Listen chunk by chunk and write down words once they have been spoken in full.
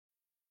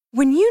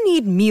When you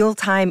need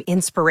mealtime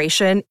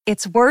inspiration,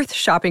 it's worth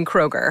shopping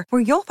Kroger,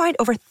 where you'll find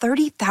over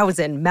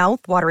 30,000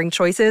 mouth-watering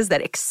choices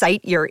that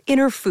excite your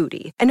inner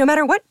foodie. And no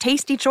matter what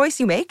tasty choice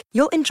you make,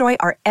 you'll enjoy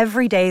our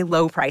everyday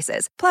low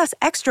prices, plus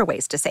extra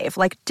ways to save,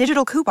 like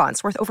digital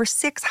coupons worth over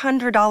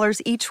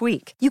 $600 each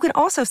week. You can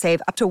also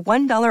save up to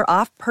 $1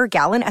 off per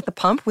gallon at the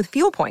pump with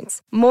fuel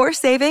points. More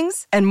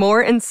savings and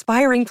more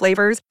inspiring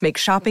flavors make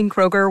shopping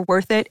Kroger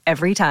worth it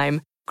every time.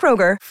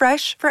 Kroger,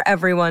 fresh for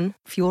everyone.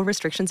 Fuel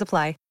restrictions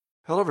apply.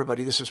 Hello,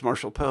 everybody. This is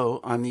Marshall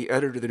Poe. I'm the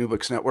editor of the New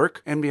Books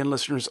Network. NBN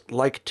listeners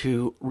like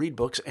to read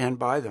books and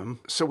buy them.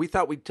 So we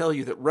thought we'd tell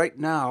you that right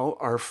now,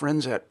 our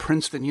friends at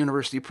Princeton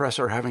University Press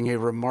are having a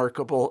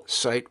remarkable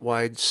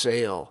site-wide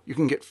sale. You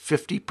can get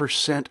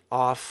 50%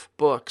 off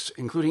books,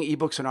 including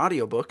ebooks and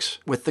audiobooks,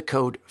 with the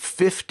code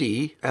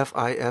 50,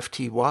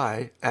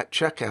 F-I-F-T-Y, at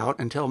checkout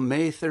until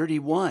May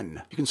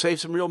 31. You can save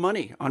some real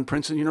money on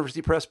Princeton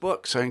University Press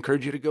books. I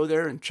encourage you to go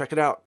there and check it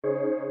out.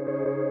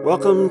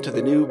 Welcome to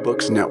the New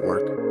Books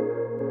Network.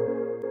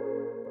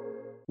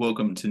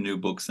 Welcome to New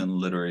Books in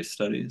Literary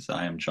Studies.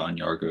 I am John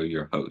Yargo,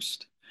 your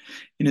host.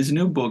 In his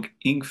new book,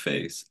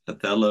 Inkface,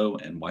 Othello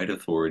and White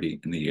Authority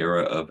in the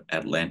Era of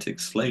Atlantic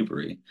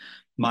Slavery,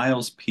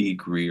 Miles P.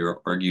 Grier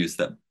argues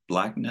that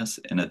Blackness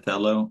in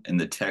Othello and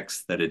the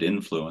texts that it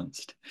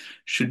influenced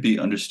should be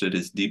understood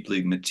as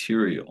deeply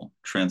material,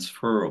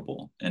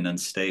 transferable, and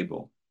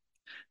unstable.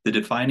 The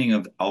defining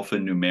of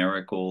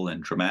alphanumerical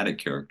and dramatic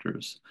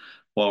characters,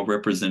 while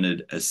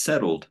represented as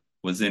settled,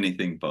 was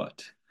anything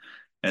but.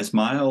 As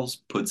Miles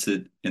puts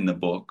it in the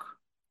book,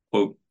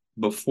 quote,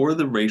 before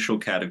the racial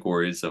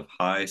categories of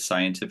high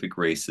scientific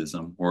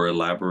racism were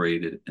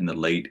elaborated in the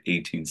late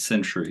 18th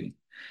century,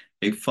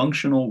 a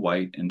functional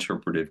white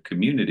interpretive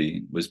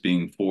community was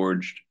being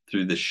forged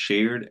through the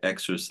shared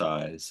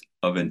exercise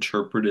of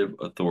interpretive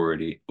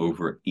authority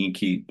over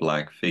inky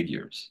Black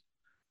figures.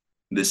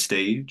 The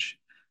stage,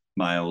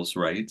 Miles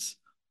writes,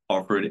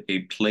 offered a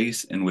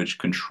place in which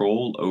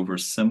control over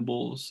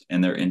symbols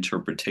and their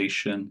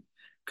interpretation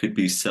could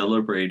be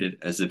celebrated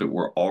as if it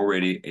were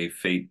already a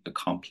fait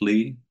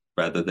accompli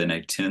rather than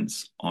a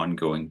tense,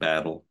 ongoing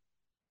battle.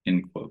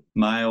 End quote.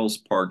 Miles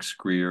Parks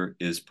Grier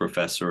is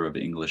professor of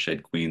English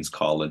at Queens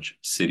College,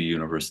 City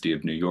University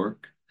of New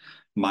York.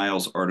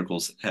 Miles'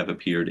 articles have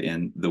appeared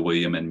in the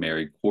William and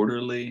Mary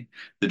Quarterly,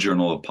 the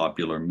Journal of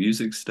Popular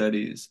Music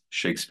Studies,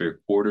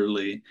 Shakespeare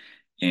Quarterly,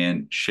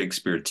 and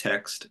Shakespeare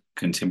Text,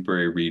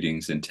 Contemporary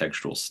Readings and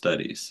Textual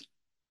Studies,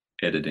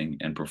 Editing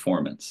and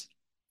Performance.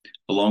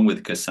 Along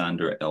with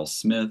Cassandra L.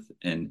 Smith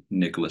and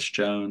Nicholas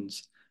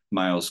Jones,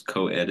 Miles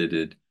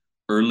co-edited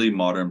Early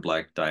Modern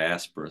Black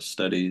Diaspora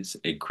Studies,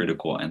 a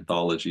critical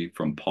anthology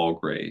from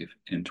Palgrave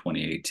in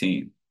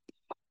 2018.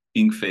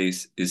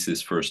 Inkface is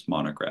his first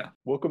monograph.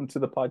 Welcome to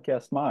the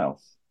podcast,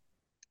 Miles.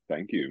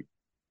 Thank you.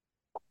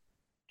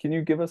 Can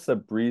you give us a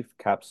brief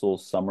capsule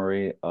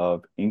summary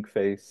of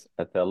Inkface,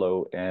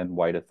 Othello, and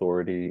White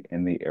Authority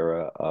in the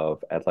era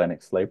of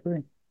Atlantic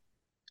slavery?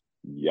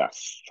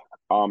 Yes.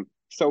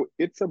 So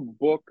it's a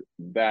book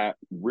that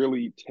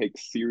really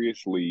takes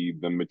seriously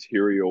the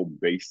material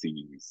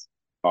bases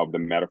of the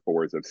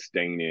metaphors of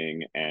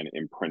staining and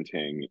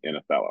imprinting in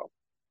Othello.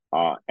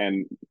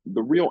 And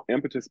the real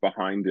impetus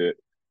behind it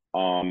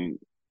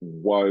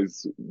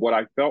was what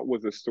I felt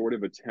was a sort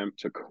of attempt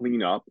to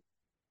clean up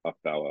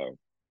Othello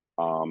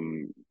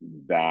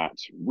that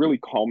really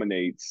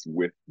culminates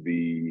with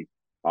the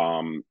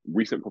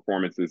recent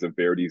performances of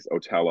Verdi's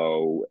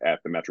Othello at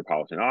the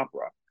Metropolitan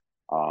Opera.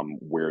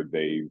 Where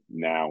they've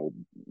now,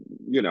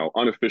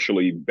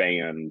 unofficially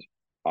banned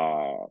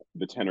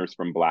the tenors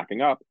from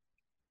blacking up.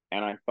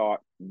 And I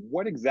thought,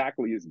 what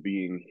exactly is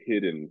being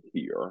hidden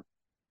here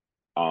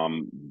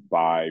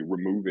by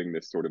removing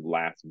this sort of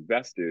last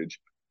vestige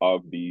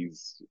of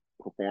these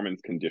performance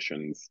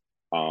conditions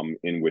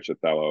in which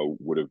Othello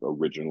would have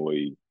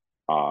originally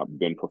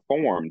been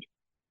performed?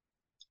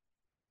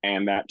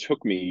 And that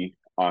took me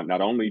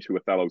not only to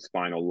Othello's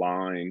final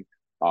line,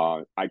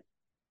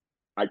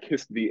 I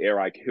kissed thee ere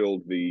I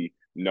killed thee,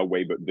 no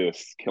way but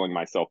this, killing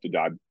myself to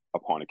die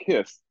upon a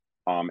kiss.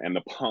 And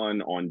the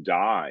pun on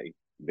die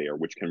there,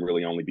 which can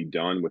really only be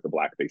done with a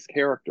blackface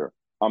character,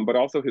 but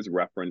also his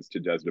reference to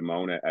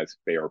Desdemona as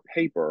fair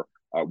paper,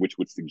 which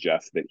would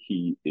suggest that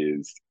he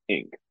is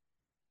ink.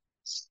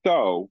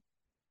 So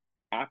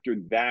after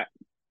that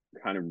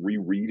kind of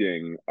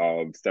rereading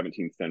of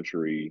 17th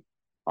century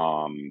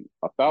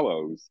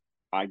Othello's,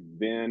 I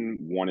then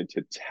wanted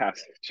to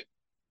test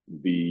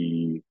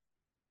the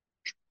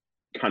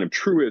kind of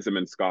truism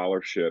in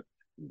scholarship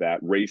that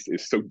race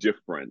is so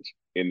different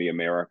in the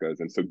Americas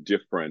and so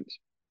different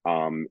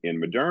in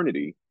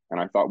modernity. And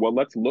I thought, well,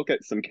 let's look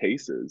at some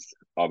cases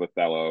of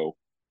Othello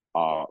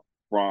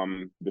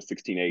from the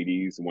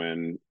 1680s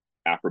when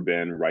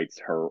Aphrabin writes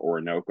her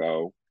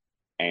Orinoco,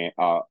 and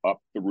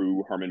up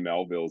through Herman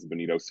Melville's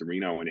Benito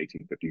Cereno in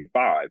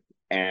 1855,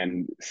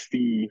 and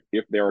see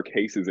if there are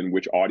cases in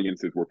which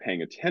audiences were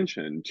paying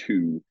attention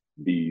to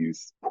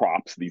these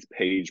props, these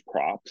page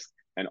props,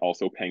 and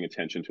also paying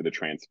attention to the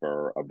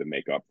transfer of the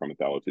makeup from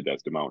Othello to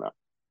Desdemona.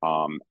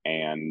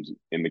 And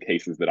in the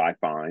cases that I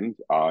find,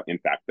 in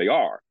fact, they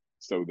are.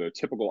 So the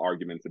typical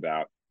arguments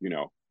about,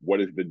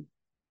 what is the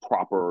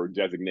proper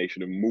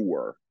designation of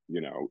Moor?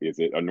 Is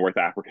it a North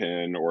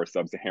African or a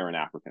Sub-Saharan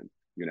African?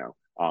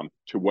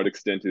 To what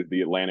extent is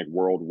the Atlantic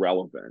world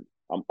relevant?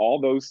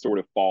 All those sort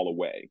of fall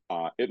away,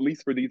 at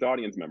least for these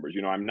audience members.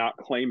 I'm not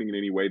claiming in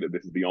any way that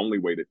this is the only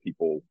way that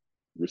people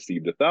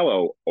received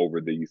Othello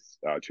over these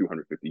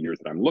 250 years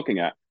that I'm looking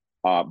at,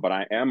 but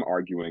I am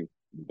arguing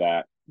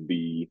that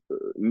the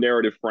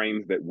narrative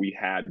frames that we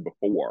had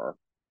before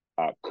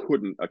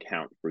couldn't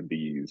account for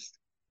these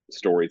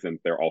stories, and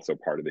they're also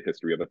part of the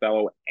history of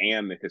Othello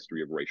and the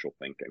history of racial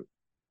thinking.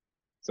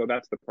 So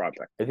that's the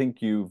project. I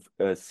think you've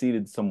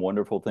seeded some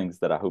wonderful things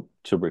that I hope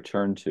to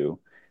return to,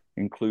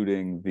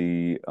 including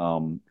the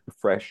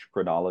fresh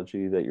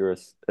chronology that you're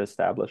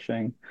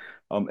establishing,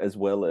 as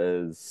well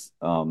as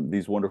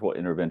these wonderful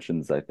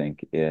interventions, I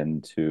think,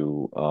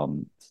 into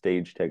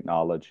stage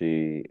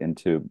technology,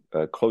 into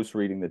close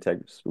reading the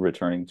text,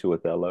 returning to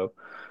Othello.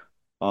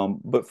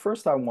 But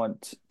first, I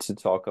want to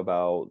talk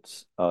about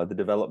the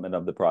development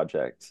of the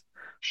project.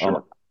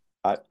 Sure.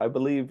 I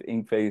believe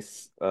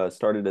Inkface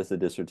started as a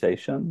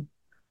dissertation.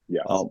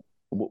 Yes.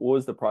 What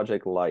was the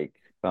project like,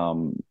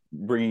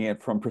 bringing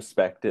it from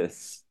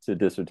prospectus to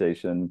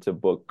dissertation to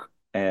book?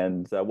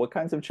 And what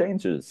kinds of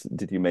changes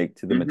did you make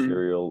to the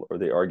material or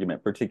the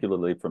argument,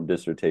 particularly from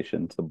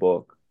dissertation to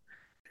book?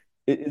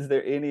 Is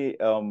there any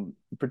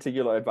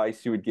particular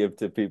advice you would give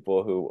to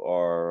people who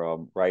are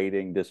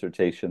writing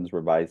dissertations,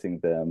 revising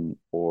them,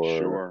 or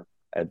Sure.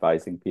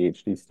 advising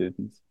PhD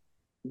students?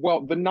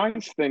 Well, the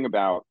nice thing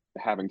about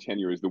having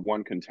tenure is that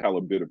one can tell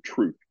a bit of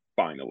truth,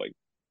 finally.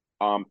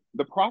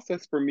 The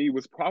process for me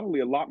was probably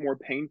a lot more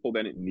painful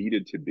than it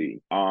needed to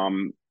be.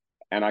 And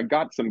I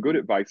got some good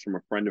advice from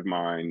a friend of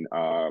mine,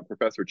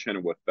 Professor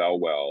Chenoweth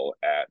Thelwell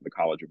at the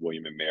College of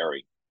William and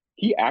Mary.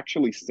 He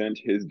actually sent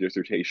his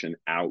dissertation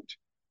out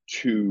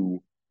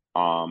to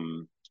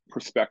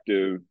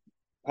prospective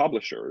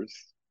publishers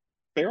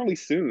fairly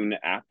soon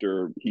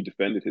after he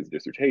defended his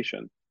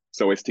dissertation,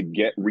 so as to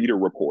get reader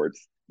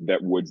reports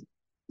that would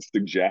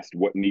suggest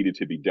what needed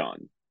to be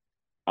done.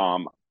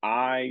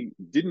 I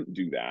didn't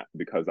do that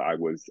because I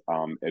was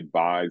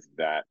advised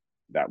that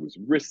that was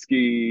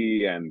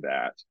risky and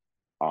that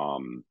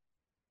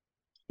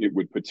it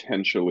would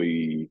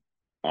potentially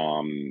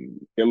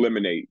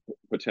eliminate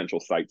potential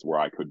sites where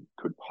I could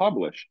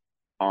publish.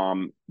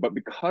 But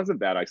because of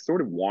that, I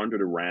sort of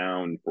wandered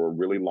around for a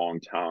really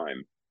long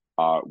time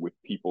with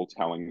people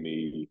telling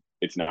me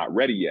it's not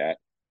ready yet,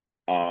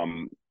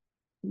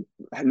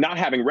 not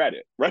having read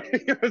it, right?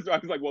 So I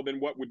was like, well, then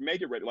what would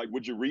make it ready? Like,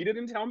 would you read it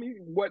and tell me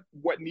what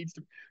needs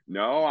to?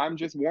 No, I'm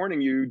just warning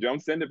you,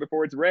 don't send it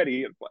before it's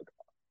ready. It's like,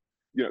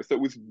 so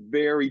it was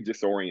very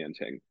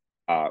disorienting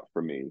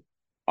for me.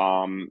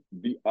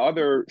 The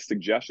other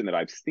suggestion that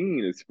I've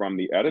seen is from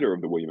the editor of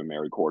the William and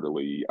Mary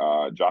Quarterly,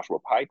 Joshua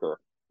Piker,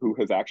 who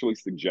has actually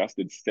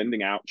suggested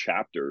sending out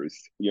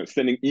chapters,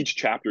 sending each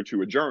chapter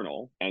to a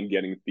journal and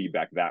getting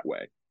feedback that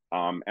way.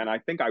 And I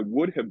think I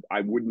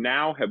would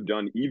now have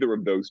done either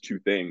of those two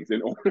things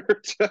in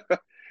order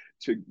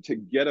to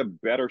get a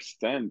better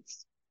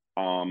sense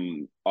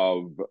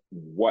of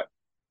what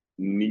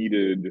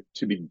needed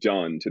to be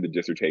done to the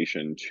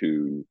dissertation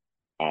to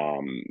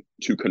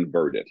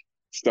convert it.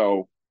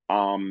 So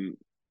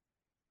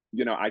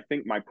I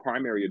think my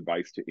primary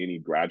advice to any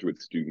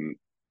graduate student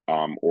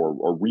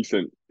or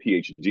recent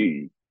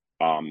PhD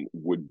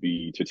would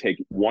be to take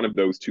one of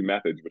those two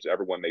methods,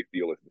 whichever one they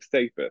feel is the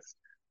safest,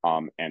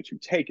 and to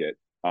take it,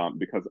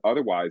 because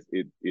otherwise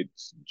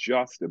it's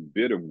just a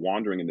bit of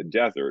wandering in the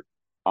desert.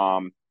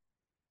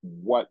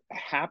 What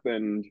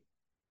happened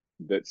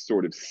that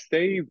sort of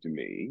saved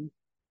me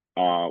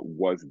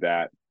was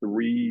that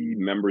three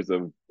members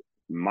of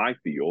my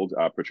field,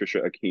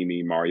 Patricia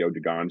Akimi, Mario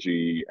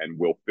DeGangi, and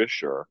Will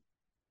Fisher,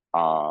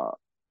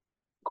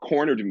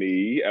 cornered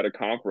me at a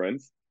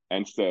conference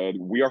and said,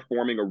 "We are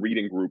forming a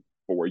reading group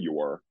for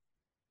your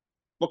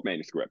book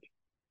manuscript."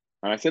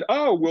 And I said,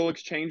 "Oh, we'll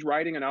exchange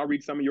writing and I'll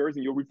read some of yours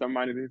and you'll read some of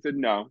mine." And they said,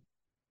 "No,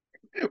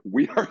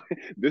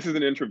 this is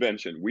an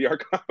intervention. We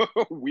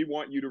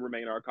want you to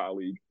remain our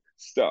colleague.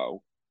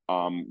 So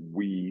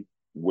we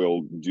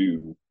will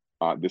do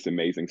this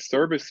amazing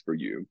service for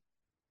you."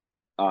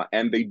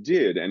 And they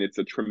did, and it's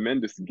a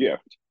tremendous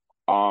gift.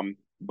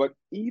 But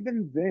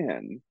even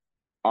then,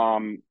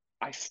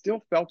 I still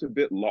felt a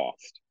bit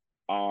lost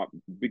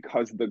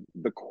because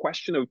the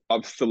question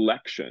of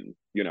selection,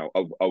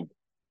 of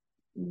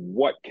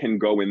what can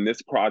go in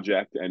this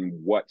project and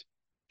what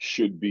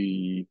should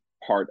be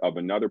part of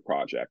another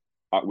project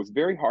was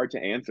very hard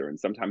to answer. And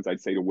sometimes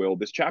I'd say to Will,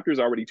 "This chapter is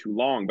already too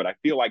long, but I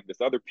feel like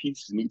this other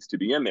piece needs to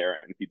be in there."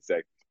 And he'd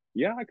say,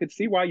 "Yeah, I could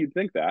see why you'd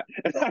think that."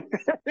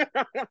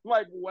 I'm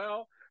like,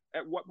 well,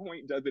 at what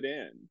point does it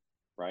end,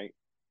 right?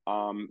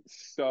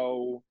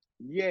 So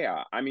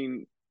yeah, I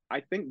mean,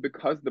 I think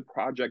because the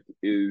project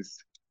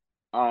is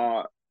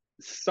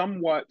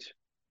somewhat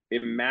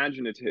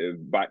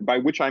imaginative, by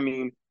which I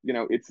mean,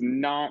 it's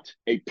not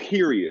a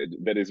period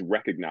that is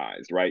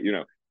recognized, right?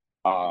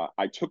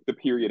 I took the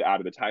period out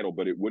of the title,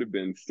 but it would have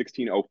been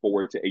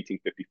 1604 to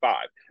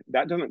 1855.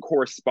 That doesn't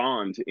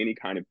correspond to any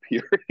kind of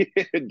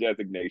period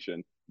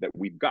designation that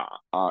we've got.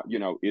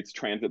 It's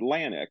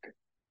transatlantic.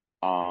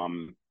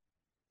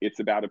 It's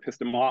about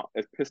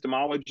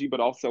epistemology, but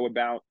also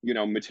about,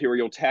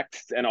 material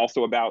texts and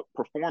also about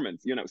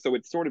performance, so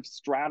it's sort of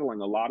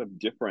straddling a lot of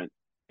different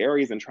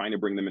areas and trying to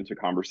bring them into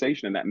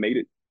conversation. And that made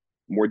it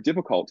more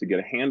difficult to get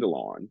a handle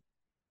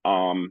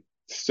on.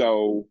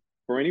 So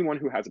for anyone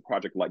who has a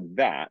project like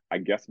that, I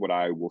guess what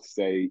I will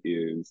say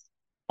is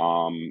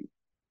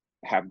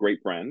have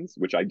great friends,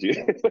 which I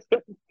did.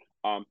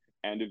 And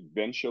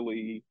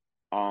eventually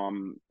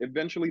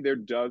there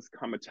does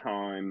come a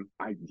time,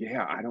 I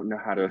don't know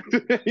how to,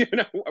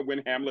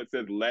 when Hamlet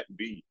says, let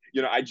be,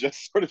 I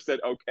just sort of said,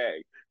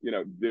 okay,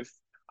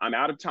 I'm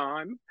out of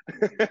time.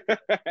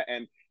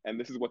 and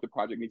this is what the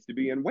project needs to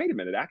be. And wait a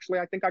minute, actually,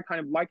 I think I kind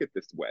of like it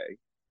this way.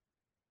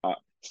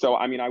 So,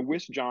 I mean, I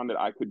wish, John, that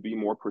I could be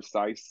more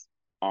precise.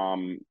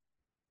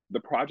 The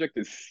project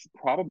is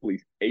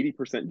probably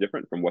 80%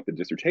 different from what the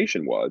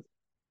dissertation was.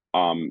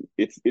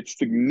 It's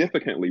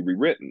significantly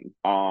rewritten,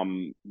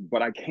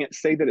 but I can't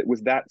say that it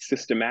was that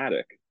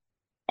systematic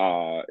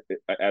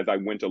as I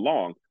went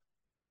along.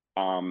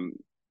 And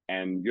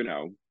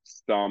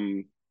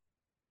some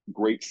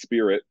great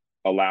spirit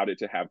allowed it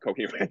to have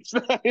coherence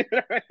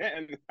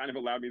and kind of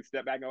allowed me to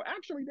step back and go,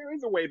 actually, there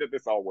is a way that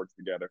this all works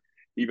together,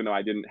 even though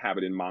I didn't have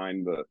it in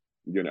mind the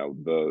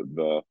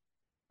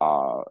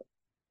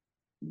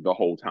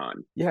whole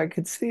time. Yeah, I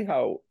could see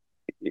how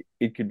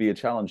it could be a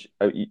challenge.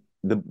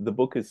 The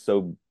book is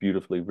so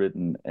beautifully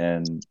written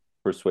and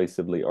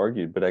persuasively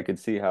argued, but I could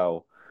see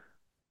how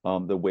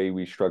the way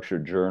we structure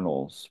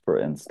journals, for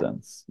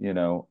instance,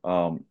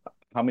 how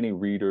many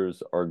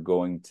readers are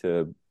going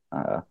to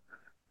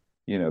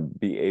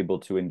be able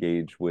to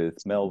engage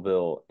with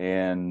Melville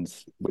and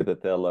with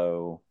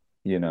Othello,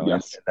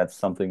 Yes. and that's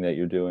something that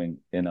you're doing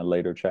in a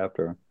later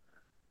chapter.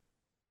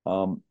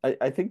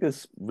 I think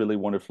this really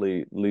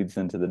wonderfully leads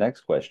into the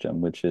next question,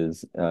 which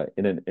is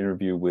in an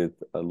interview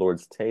with Lord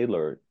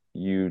Taylor,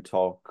 you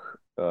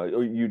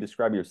or you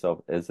describe yourself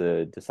as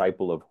a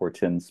disciple of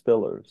Hortense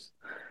Spiller's,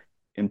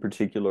 in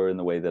particular in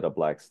the way that a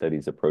Black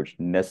studies approach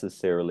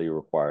necessarily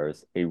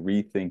requires a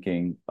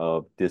rethinking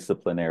of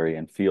disciplinary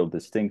and field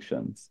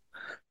distinctions.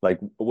 Like,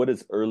 what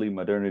does early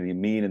modernity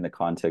mean in the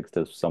context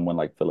of someone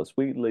like Phillis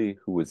Wheatley,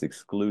 who was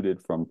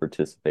excluded from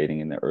participating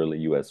in the early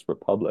U.S.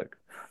 Republic?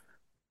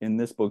 In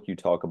this book, you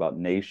talk about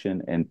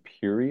nation and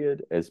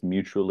period as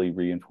mutually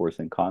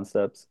reinforcing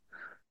concepts.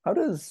 How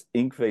does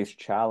Inkface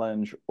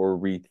challenge or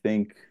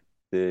rethink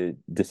the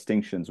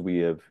distinctions we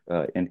have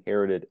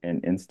inherited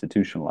and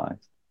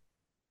institutionalized?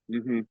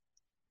 Mm-hmm.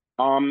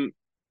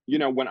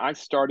 When I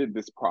started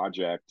this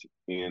project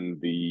in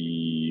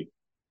the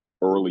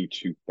early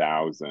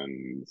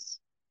 2000s,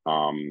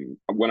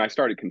 when I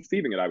started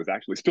conceiving it, I was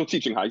actually still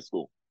teaching high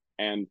school.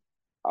 And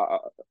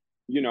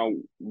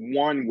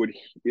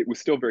it was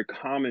still very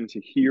common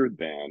to hear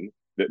then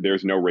that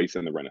there's no race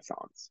in the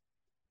Renaissance.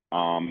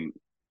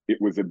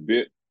 It was a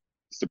bit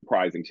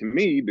surprising to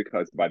me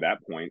because by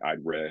that point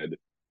I'd read,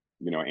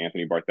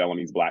 Anthony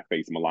Barthelomy's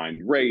Blackface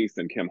Maligned Race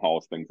and Kim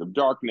Hall's Things of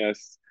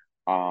Darkness.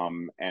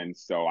 And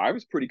so I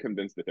was pretty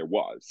convinced that there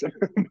was,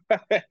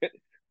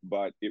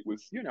 but it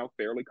was,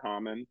 fairly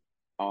common,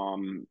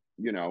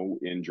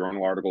 in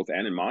journal articles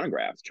and in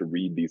monographs to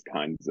read these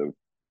kinds of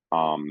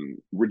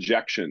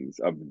rejections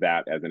of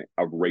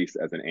race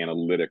as an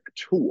analytic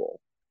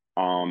tool.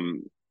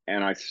 And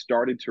I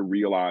started to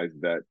realize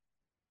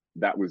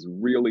that was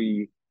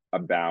really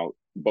about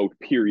both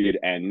period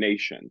and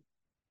nation.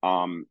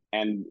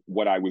 And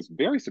what I was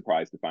very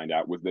surprised to find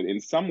out was that in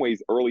some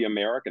ways, early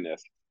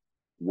Americanists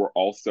were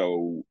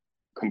also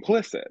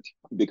complicit,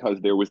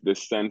 because there was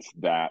this sense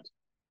that,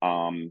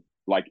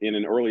 like in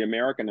an early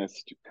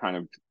Americanist kind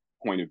of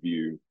point of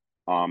view,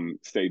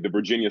 say the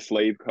Virginia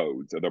slave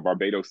codes or the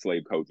Barbados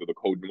slave codes or the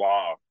Code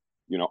Noir,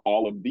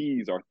 all of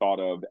these are thought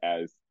of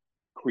as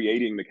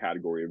creating the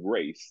category of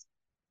race,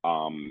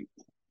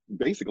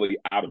 basically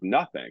out of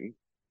nothing,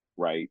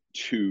 right,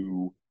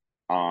 to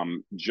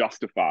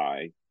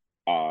justify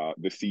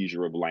the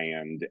seizure of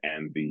land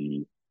and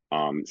the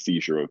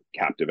seizure of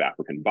captive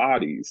African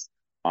bodies.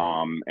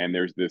 And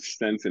there's this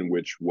sense in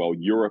which, well,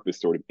 Europe is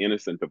sort of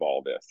innocent of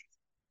all this.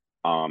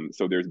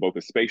 So there's both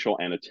a spatial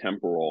and a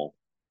temporal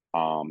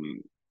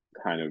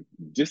kind of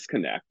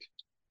disconnect.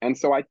 And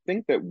so I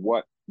think that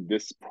what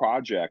this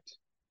project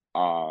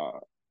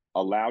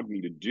allowed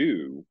me to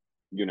do,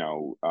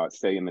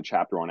 say in the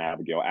chapter on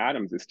Abigail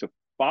Adams, is to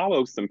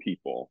follow some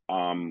people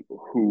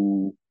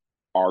who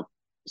are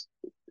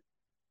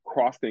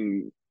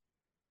crossing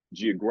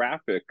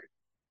geographic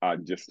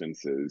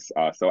distances.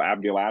 So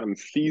Abigail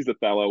Adams sees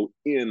Othello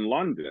in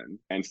London,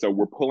 and so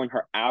we're pulling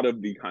her out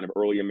of the kind of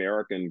early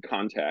American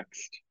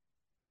context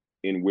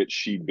in which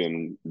she'd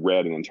been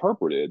read and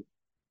interpreted,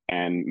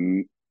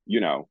 and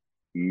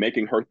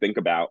making her think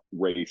about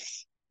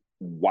race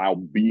while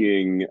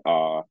being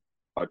a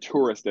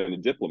tourist and a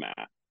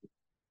diplomat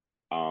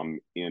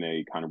in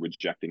a kind of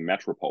rejecting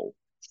metropole.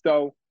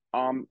 So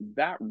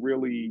that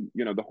really,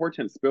 the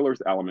Hortense Spillers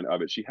element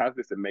of it, she has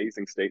this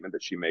amazing statement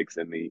that she makes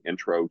in the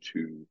intro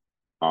to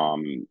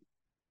um,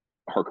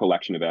 her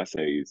collection of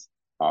essays,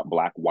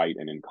 Black, White,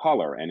 and in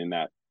Color. And in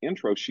that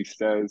intro, she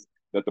says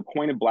that the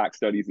point of Black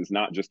studies is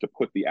not just to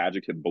put the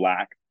adjective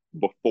Black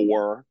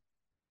before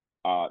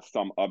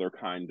some other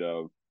kind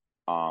of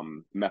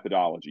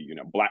methodology,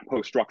 Black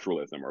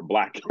post-structuralism or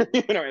Black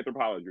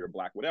anthropology or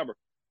Black whatever,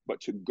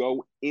 but to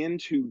go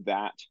into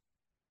that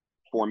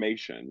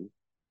formation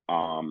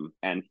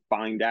and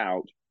find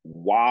out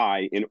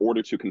why, in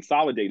order to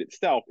consolidate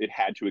itself, it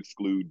had to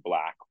exclude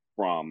Black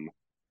from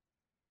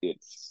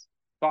its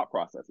thought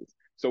processes.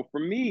 So for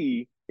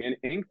me, in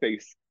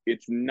Inkface,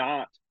 it's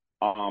not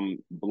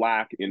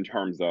Black in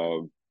terms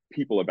of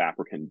people of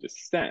African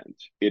descent.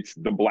 It's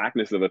the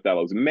Blackness of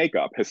Othello's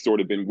makeup has sort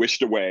of been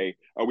wished away.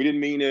 Oh, we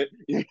didn't mean it.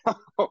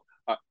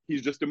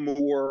 He's just a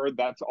Moor.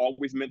 That's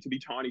always meant to be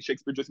tawny.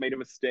 Shakespeare just made a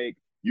mistake.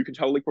 You can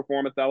totally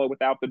perform Othello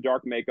without the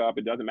dark makeup.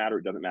 It doesn't matter.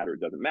 It doesn't matter. It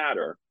doesn't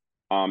matter.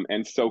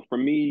 And so for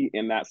me,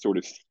 in that sort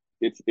of,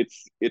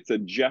 it's a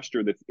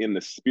gesture that's in the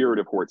spirit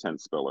of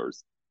Hortense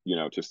Spillers,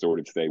 to sort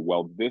of say,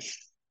 well,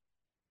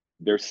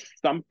 there's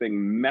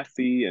something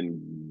messy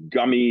and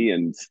gummy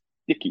and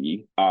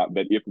sticky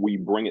that if we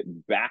bring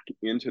it back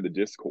into the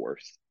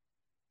discourse,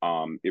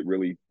 it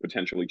really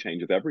potentially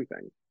changes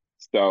everything.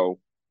 So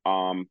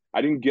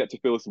I didn't get to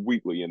Phyllis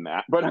Wheatley in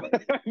that, but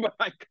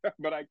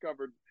I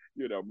covered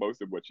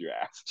most of what you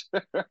asked.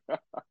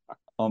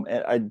 And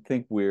I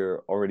think we're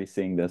already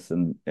seeing this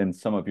in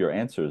some of your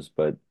answers,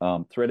 but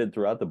threaded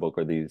throughout the book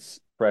are these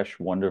fresh,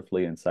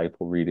 wonderfully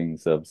insightful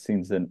readings of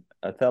scenes in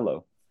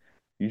Othello,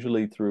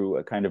 usually through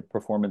a kind of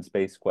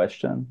performance-based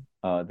question.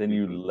 Then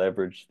you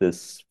leverage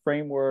this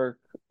framework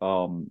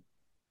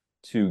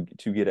to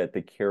get at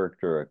the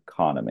character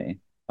economy,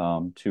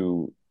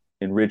 to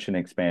enrich and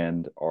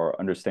expand our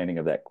understanding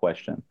of that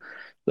question.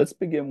 Let's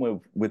begin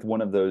with one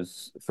of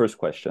those first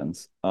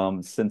questions.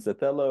 Since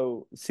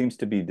Othello seems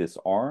to be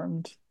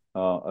disarmed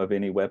of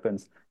any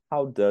weapons,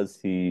 how does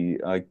he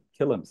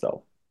kill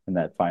himself in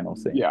that final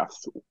scene?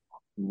 Yes.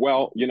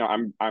 Well,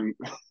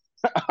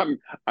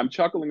 I'm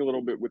chuckling a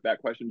little bit with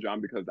that question,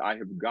 John, because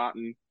I've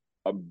gotten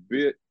a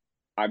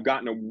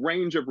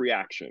range of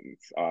reactions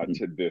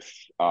to this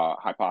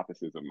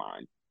hypothesis of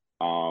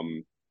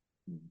mine.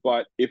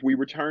 But if we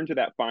return to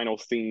that final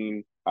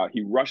scene,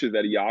 he rushes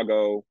at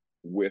Iago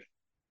with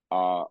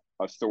a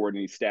sword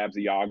and he stabs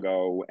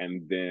Iago,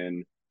 and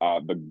then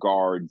the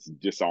guards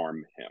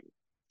disarm him.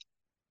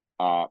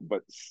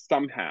 But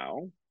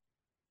somehow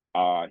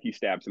he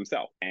stabs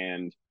himself.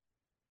 And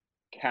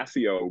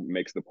Cassio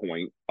makes the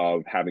point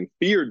of having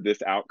feared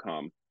this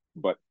outcome,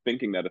 but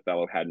thinking that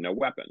Othello had no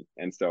weapon.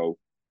 And so,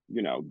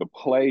 the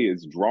play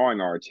is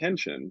drawing our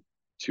attention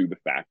to the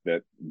fact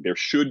that there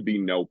should be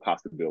no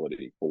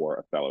possibility for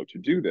Othello to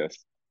do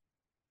this.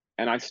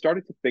 And I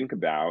started to think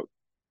about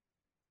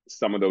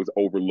some of those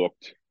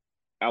overlooked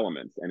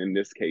elements. And in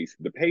this case,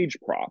 the page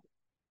prop.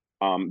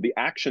 The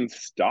action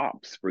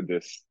stops for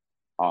this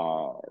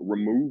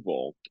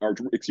retrieval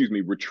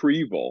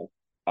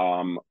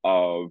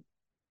of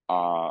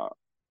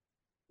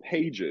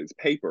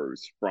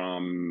papers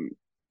from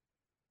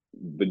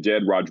the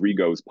dead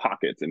Rodrigo's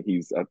pockets, and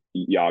he's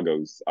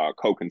Iago's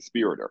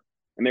co-conspirator.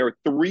 And there are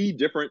 3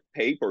 different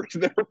papers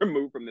that are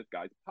removed from this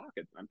guy's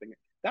pockets. And I'm thinking,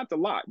 that's a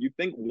lot. You'd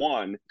think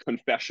one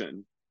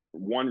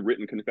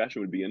written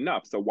confession would be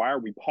enough. So why are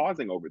we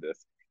pausing over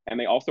this? And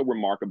they also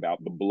remark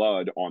about the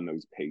blood on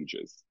those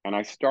pages. And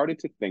I started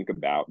to think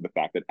about the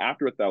fact that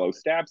after Othello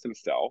stabs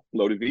himself,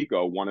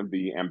 Lodovico, one of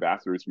the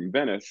ambassadors from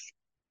Venice,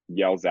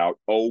 yells out,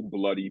 "Oh,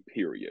 bloody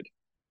period."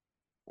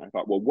 And I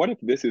thought, well, what if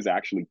this is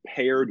actually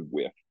paired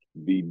with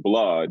the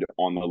blood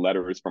on the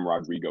letters from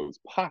Rodrigo's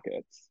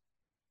pockets?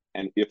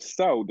 And if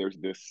so, there's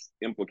this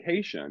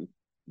implication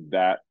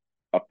that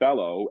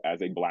Othello,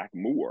 as a Black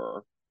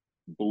Moor,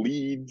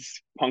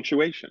 bleeds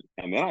punctuation.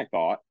 And then I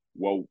thought,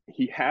 well,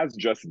 he has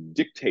just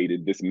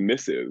dictated this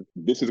missive.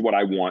 This is what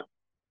I want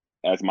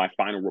as my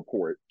final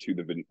report to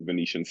the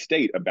Venetian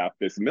state about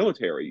this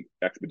military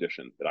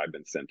expedition that I've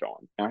been sent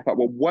on. And I thought,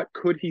 well, what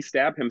could he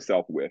stab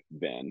himself with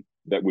then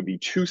that would be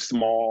too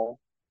small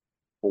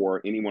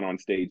for anyone on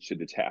stage to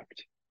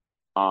detect?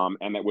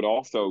 And that would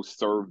also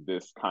serve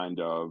this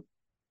kind of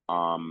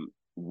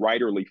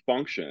writerly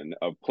function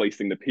of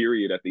placing the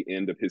period at the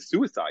end of his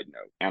suicide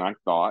note. And I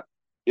thought,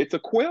 it's a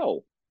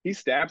quill. He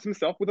stabs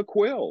himself with a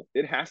quill.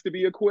 It has to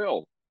be a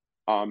quill.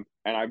 And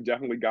I've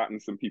definitely gotten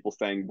some people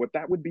saying, well,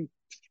 that would be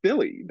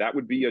silly. That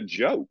would be a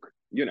joke,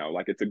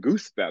 like it's a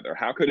goose feather.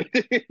 How could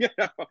it,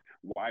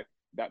 why?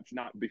 That's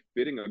not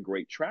befitting a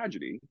great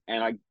tragedy.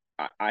 And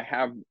I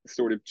have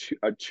sort of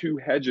two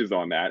hedges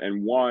on that.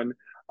 And one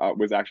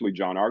was actually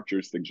John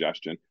Archer's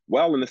suggestion.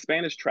 Well, in the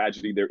Spanish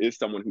tragedy, there is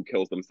someone who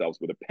kills themselves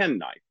with a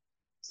penknife.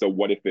 So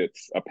what if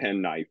it's a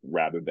penknife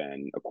rather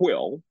than a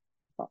quill?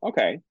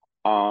 Okay.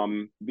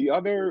 The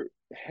other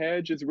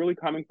hedge is really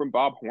coming from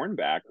Bob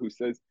Hornback, who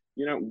says,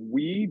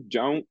 we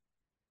don't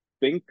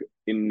think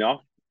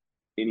enough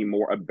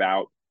anymore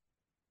about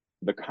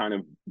the kind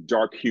of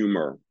dark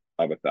humor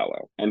of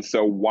Othello. And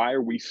so why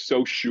are we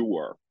so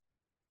sure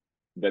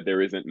that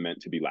there isn't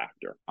meant to be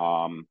laughter?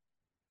 I'm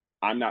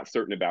not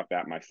certain about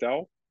that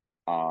myself.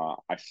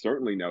 I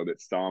certainly know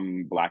that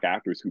some Black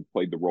actors who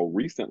played the role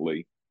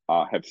recently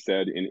have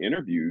said in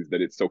interviews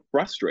that it's so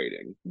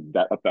frustrating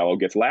that Othello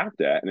gets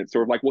laughed at. And it's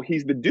sort of like, well,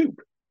 he's the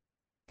dupe.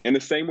 In the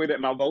same way that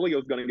Malvolio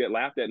is going to get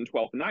laughed at in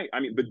Twelfth Night,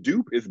 I mean, the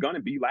dupe is going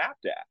to be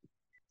laughed at.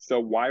 So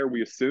why are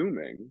we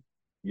assuming,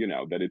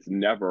 that it's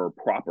never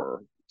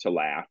proper to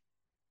laugh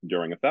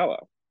during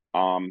Othello?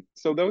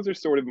 So those are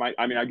sort of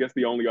I guess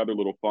the only other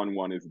little fun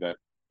one is that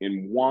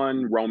in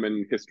one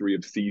Roman history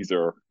of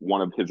Caesar,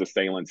 one of his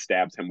assailants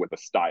stabs him with a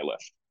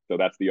stylus. So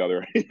that's the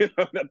other,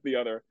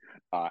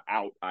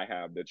 out I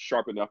have that's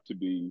sharp enough to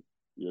be,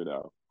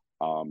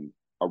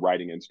 a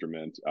writing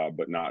instrument,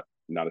 but not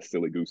a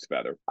silly goose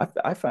feather.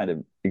 I find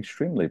it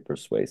extremely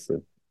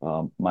persuasive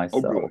Oh,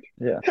 myself. good.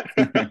 Yeah.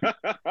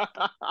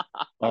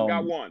 I've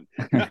got one.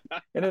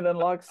 And it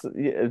unlocks,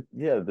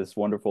 this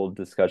wonderful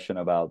discussion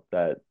about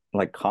that,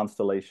 like,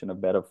 constellation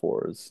of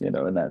metaphors, in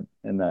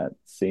that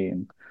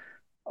scene.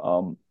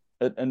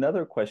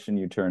 Another question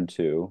you turn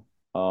to,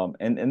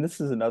 and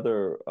this is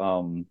another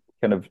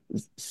kind of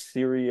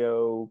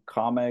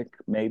serio-comic,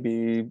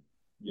 maybe,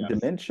 Yes.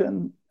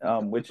 dimension,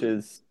 which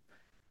is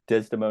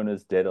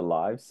Desdemona's dead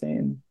alive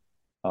scene.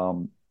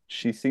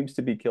 She seems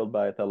to be killed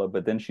by Othello,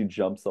 but then she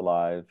jumps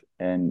alive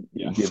and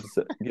Yes.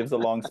 gives a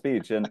long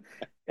speech. And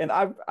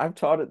I've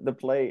taught the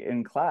play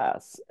in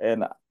class,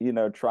 and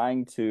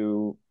trying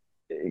to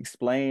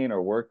explain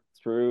or work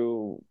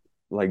through,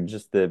 like,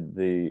 just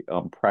the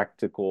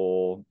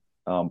practical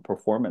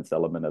performance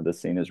element of the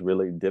scene is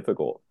really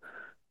difficult.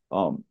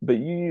 But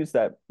you use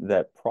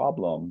that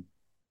problem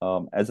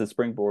as a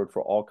springboard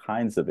for all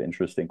kinds of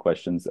interesting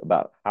questions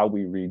about how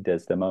we read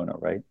Desdemona,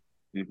 right?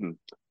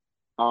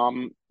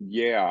 Mm-hmm.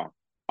 Yeah.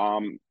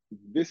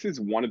 This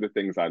is one of the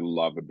things I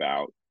love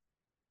about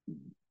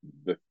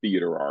the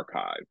theater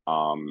archive.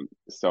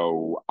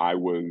 So I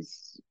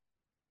was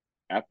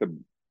at the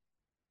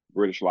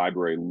British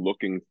Library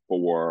looking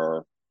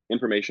for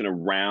information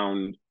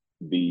around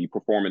the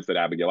performance that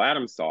Abigail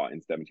Adams saw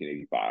in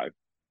 1785.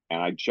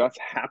 And I just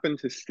happened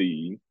to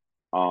see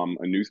a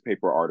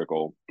newspaper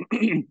article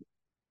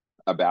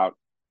about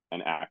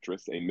an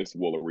actress, a Miss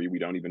Woolery, we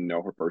don't even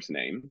know her first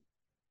name,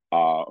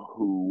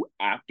 who,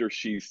 after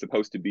she's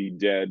supposed to be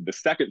dead the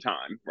second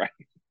time, right,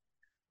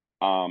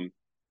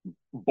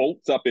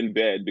 bolts up in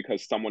bed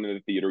because someone in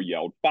the theater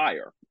yelled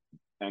fire.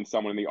 And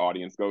someone in the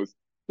audience goes,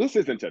 "This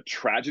isn't a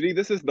tragedy.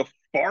 This is the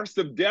farce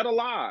of Dead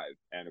Alive."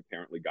 And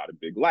apparently got a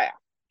big laugh.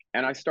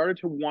 And I started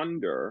to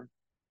wonder,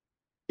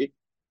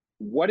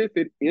 what if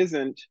it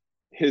isn't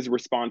his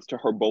response to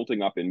her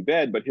bolting up in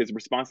bed, but his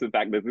response to the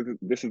fact that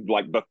this is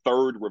like the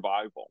third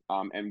revival?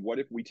 And what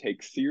if we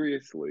take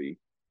seriously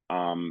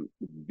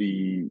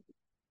the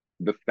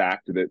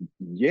fact that,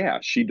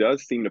 she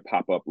does seem to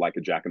pop up like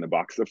a jack in the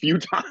box a few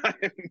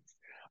times.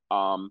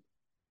 And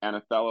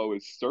Othello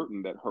is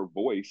certain that her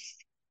voice,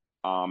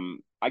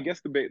 I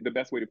guess the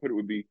best way to put it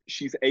would be,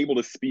 she's able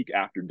to speak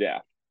after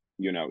death.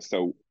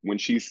 So when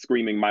she's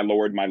screaming, "My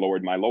lord, my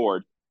lord, my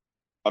lord,"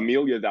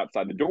 Amelia's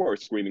outside the door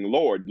screaming,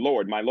 "Lord,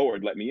 Lord, my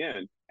lord, let me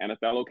in." And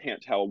Othello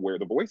can't tell where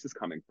the voice is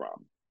coming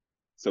from.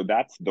 So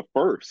that's the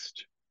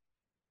first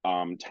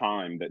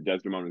time that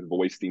Desdemona's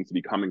voice seems to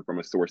be coming from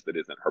a source that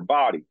isn't her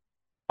body.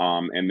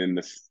 And then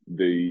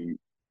the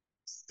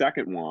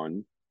second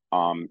one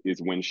is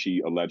when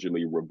she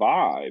allegedly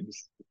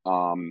revives.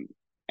 And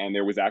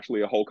there was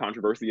actually a whole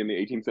controversy in the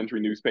 18th century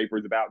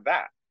newspapers about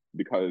that,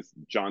 because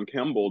John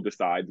Kemble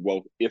decides,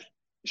 well, if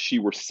she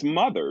were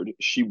smothered,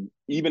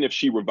 even if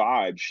she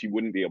revived, she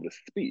wouldn't be able to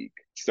speak.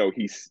 So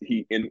he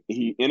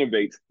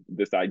innovates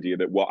this idea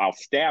that, well, I'll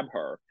stab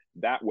her.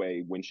 That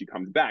way, when she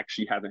comes back,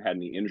 she hasn't had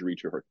any injury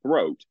to her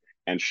throat,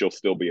 and she'll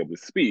still be able to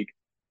speak.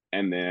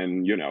 And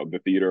then, the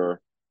theater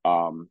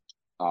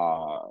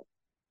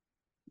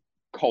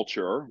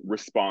culture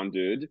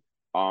responded,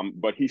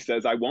 but he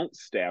says, "I won't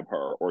stab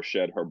her or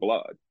shed her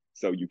blood.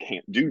 So you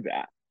can't do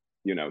that."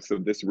 So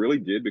this really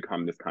did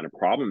become this kind of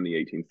problem in the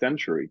 18th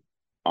century.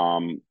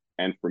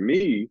 And for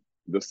me,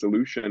 the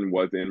solution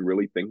was in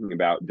really thinking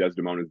about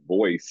Desdemona's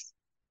voice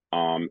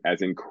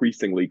as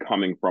increasingly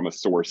coming from a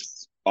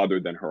source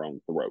other than her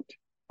own throat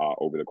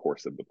over the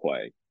course of the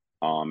play.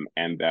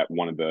 And that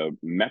one of the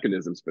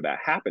mechanisms for that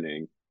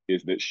happening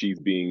is that she's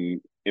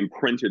being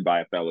imprinted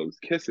by Othello's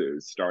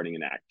kisses starting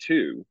in Act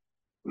 2.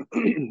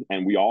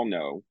 And we all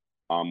know,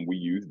 we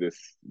use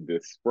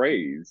this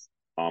phrase,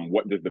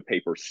 what does the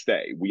paper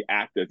say? We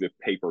act as if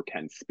paper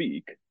can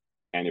speak.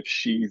 And if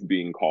she's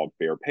being called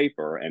fair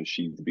paper and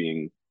she's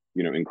being,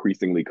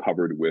 increasingly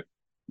covered with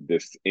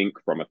this ink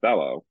from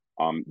Othello,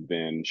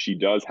 then she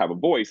does have a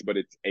voice, but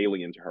it's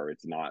alien to her.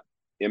 It's not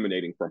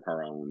emanating from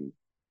her own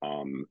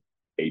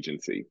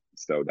agency.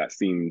 So that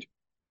seemed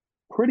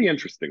pretty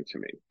interesting to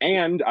me.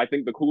 And I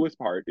think the coolest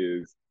part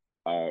is,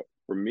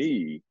 for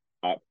me,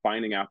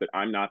 finding out that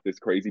I'm not this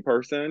crazy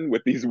person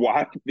with these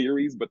wild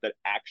theories, but that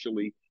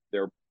actually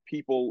there are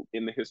people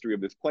in the history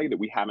of this play that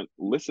we haven't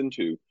listened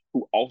to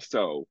who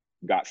also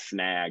got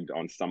snagged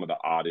on some of the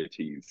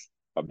oddities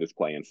of this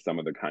play and some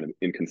of the kind of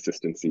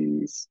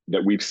inconsistencies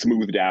that we've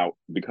smoothed out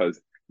because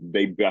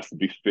they best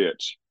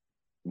befit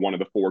one of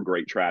the four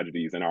great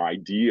tragedies and our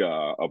idea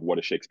of what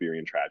a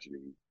Shakespearean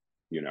tragedy,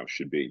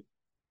 should be.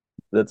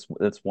 That's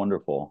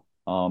wonderful.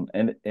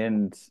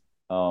 It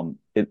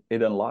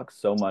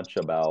unlocks so much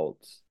about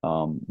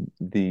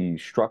the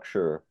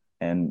structure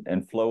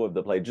and flow of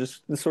the play.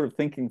 Just sort of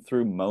thinking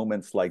through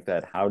moments like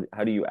that. How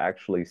do you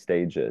actually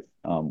stage it?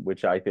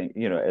 Which I think,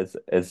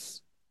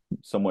 as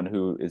someone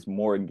who is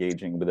more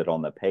engaging with it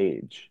on the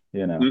page,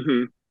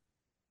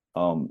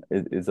 Mm-hmm.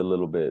 is a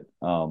little bit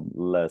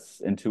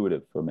less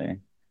intuitive for me.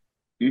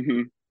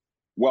 Mm-hmm.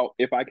 Well,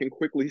 if I can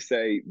quickly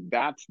say,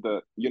 that's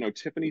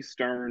Tiffany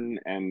Stern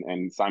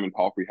and Simon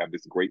Palfrey have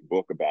this great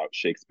book about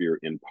Shakespeare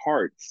in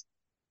parts.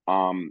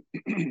 And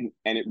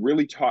it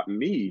really taught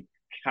me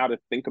how to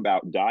think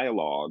about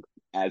dialogue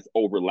as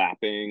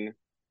overlapping,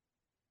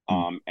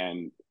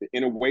 and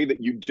in a way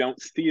that you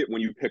don't see it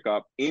when you pick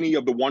up any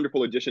of the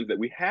wonderful editions that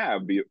we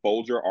have, be it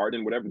Folger,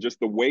 Arden, whatever, just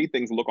the way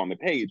things look on the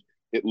page,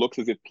 it looks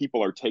as if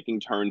people are taking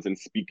turns and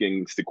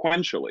speaking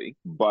sequentially.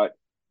 But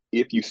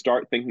if you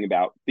start thinking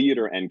about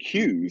theater and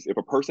cues, if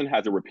a person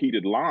has a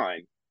repeated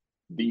line,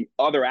 the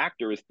other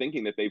actor is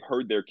thinking that they've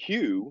heard their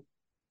cue,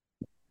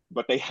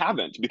 but they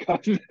haven't because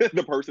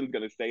the person's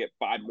going to say it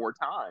 5 more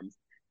times.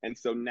 And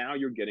so now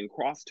you're getting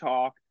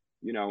crosstalk,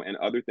 and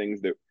other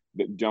things that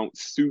don't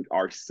suit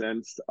our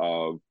sense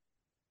of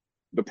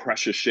the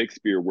precious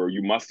Shakespeare, where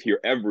you must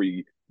hear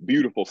every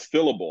beautiful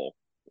syllable.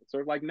 It's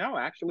sort of like, no,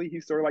 actually,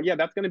 he's sort of like, yeah,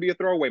 that's going to be a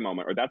throwaway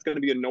moment, or that's going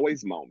to be a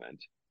noise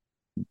moment.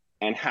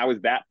 And how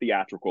is that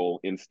theatrical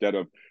instead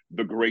of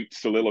the great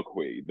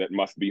soliloquy that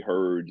must be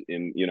heard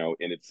in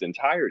its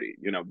entirety?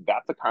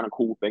 That's a kind of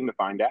cool thing to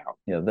find out.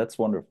 Yeah, that's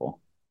wonderful.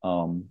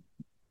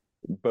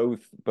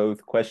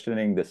 Both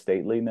questioning the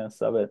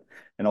stateliness of it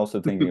and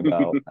also thinking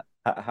about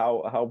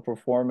how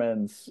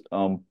performance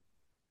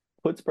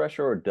puts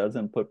pressure or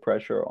doesn't put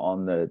pressure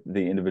on the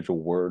individual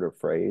word or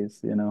phrase,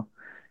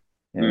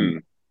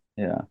 And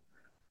yeah.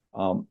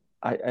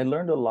 I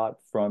learned a lot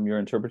from your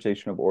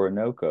interpretation of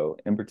Orinoco.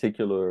 In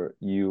particular,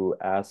 you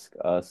ask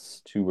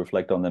us to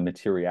reflect on the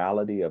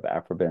materiality of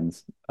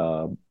Afrabin's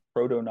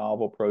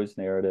proto-novel prose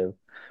narrative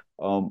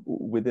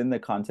within the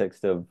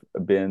context of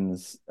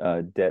Ben's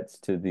debts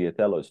to the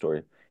Othello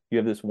story. You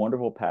have this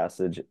wonderful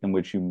passage in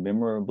which you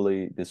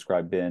memorably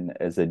describe Ben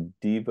as a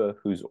diva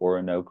whose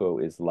Orinoco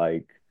is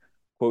like,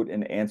 quote,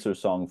 an answer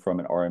song from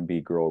an R&B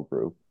girl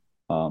group,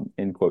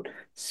 end quote,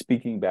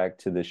 speaking back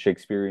to the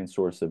Shakespearean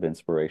source of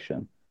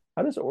inspiration.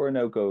 How does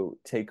Orinoco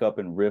take up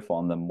and riff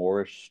on the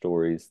Moorish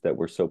stories that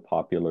were so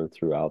popular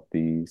throughout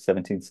the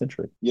 17th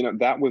century?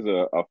 That was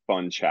a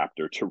fun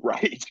chapter to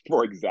write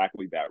for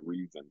exactly that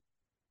reason.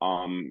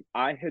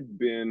 I had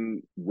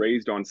been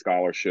raised on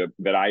scholarship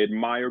that I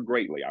admire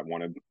greatly. I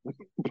want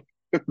to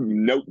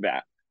note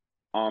that,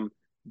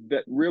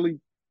 that really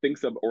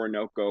thinks of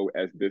Orinoco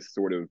as this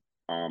sort of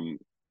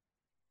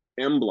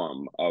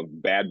emblem of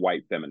bad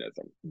white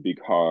feminism,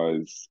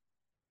 because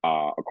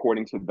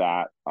according to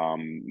that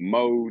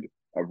mode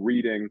of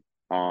reading,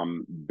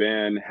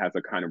 Ben has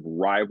a kind of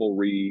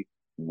rivalry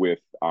with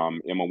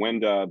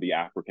Imawenda, the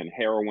African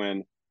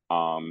heroine,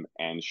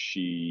 and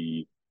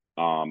she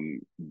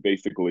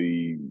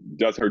basically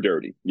does her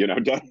dirty,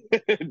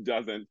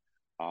 doesn't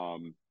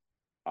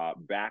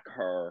back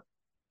her,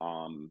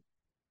 and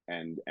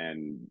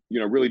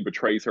really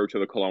betrays her to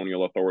the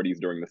colonial authorities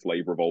during the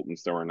slave revolt in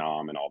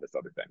Suriname and all this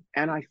other thing.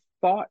 And I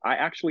thought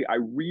I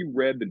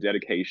reread the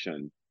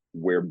dedication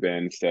where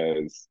Ben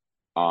says,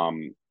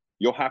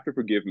 you'll have to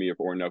forgive me if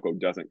Orinoco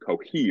doesn't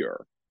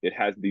cohere. It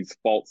has these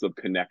faults of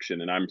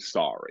connection, and I'm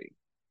sorry,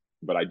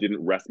 but I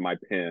didn't rest my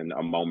pen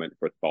a moment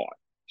for thought,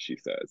 she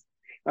says.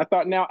 And I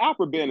thought, now,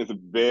 Alfred Ben is a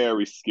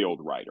very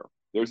skilled writer.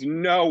 There's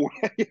no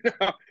way,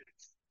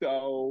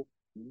 So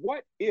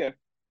what if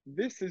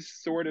this is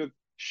sort of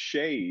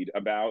shade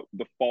about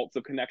the faults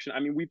of connection? I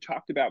mean, we've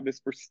talked about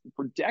this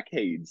for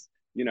decades,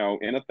 in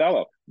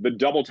Othello, the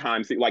double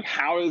time scene. Like,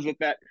 how is it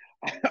that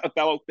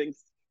Othello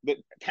thinks that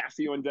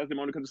Cassio and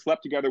Desdemona could have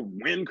slept together?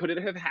 When could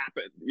it have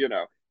happened?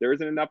 There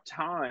isn't enough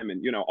time,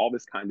 and all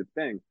this kind of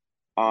thing.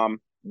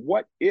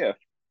 What if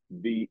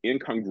the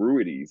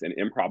incongruities and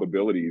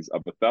improbabilities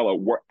of Othello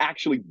were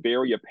actually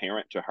very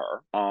apparent to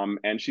her?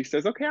 And she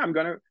says, okay, I'm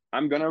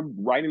gonna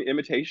write an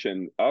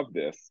imitation of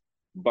this,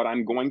 but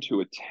I'm going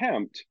to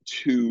attempt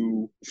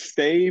to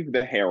save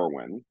the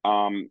heroine,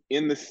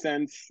 in the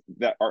sense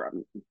that, or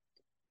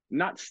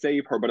not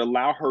save her, but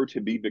allow her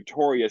to be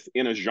victorious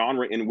in a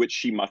genre in which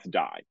she must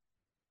die.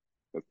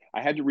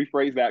 I had to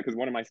rephrase that because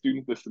one of my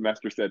students this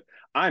semester said,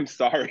 I'm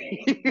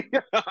sorry,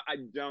 I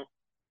don't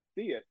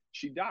see it.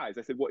 She dies.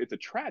 I said, well, it's a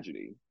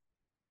tragedy,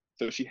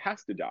 so she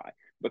has to die.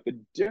 But the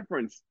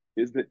difference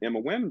is that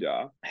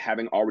Imawenda,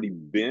 having already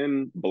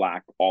been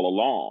Black all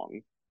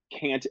along,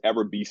 can't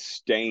ever be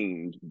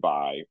stained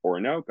by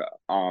Orinoco,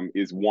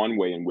 is one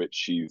way in which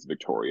she's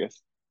victorious.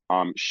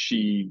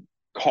 She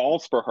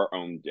calls for her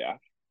own death,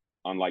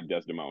 unlike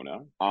Desdemona.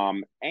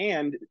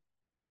 And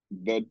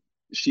the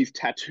she's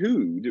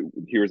tattooed.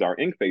 Here's our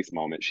Inkface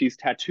moment. She's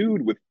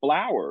tattooed with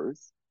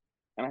flowers.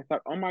 And I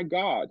thought, oh my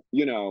God,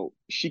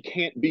 she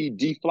can't be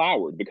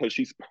deflowered because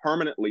she's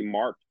permanently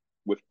marked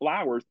with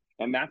flowers.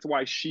 And that's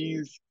why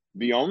she's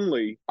the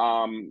only,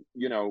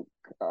 well,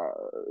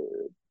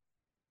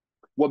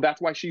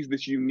 that's why she's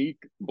this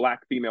unique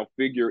Black female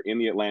figure in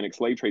the Atlantic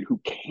slave trade who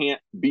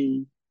can't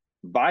be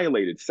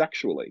violated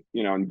sexually.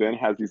 And Ben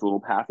has these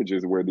little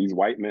passages where these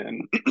white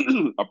men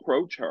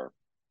approach her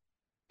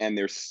and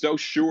they're so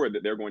sure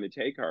that they're going to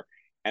take her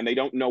and they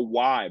don't know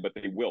why, but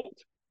they wilt.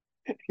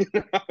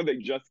 They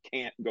just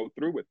can't go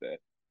through with it.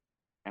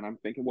 And I'm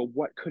thinking, well,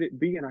 what could it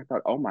be? And I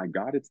thought, oh my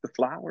God, it's the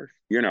flowers,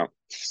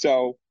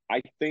 So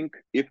I think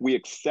if we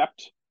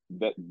accept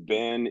that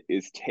Ben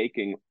is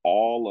taking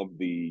all of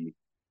the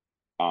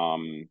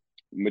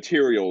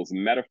materials,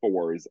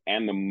 metaphors,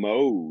 and the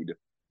mode,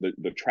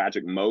 the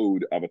tragic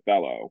mode of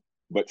Othello,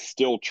 but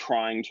still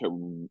trying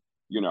to,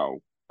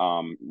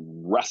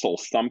 wrestle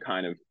some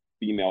kind of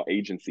female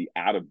agency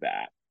out of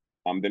that,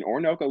 then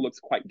Orinoco looks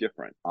quite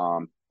different.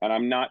 And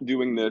I'm not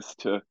doing this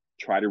to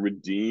try to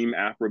redeem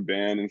Afra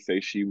Ben and say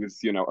she was,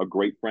 a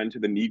great friend to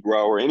the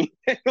Negro or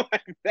anything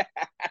like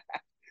that.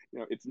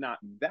 It's not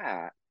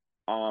that.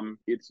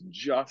 It's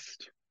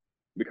just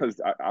because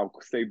I'll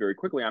say very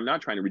quickly, I'm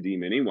not trying to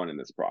redeem anyone in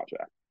this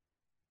project.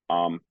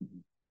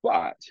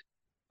 But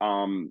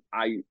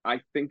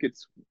I think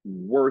it's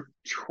worth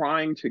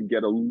trying to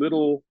get a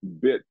little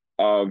bit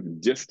of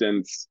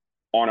distance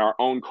on our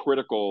own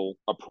critical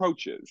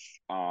approaches,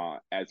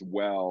 as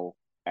well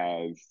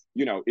as,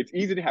 it's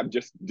easy to have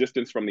just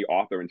distance from the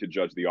author and to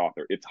judge the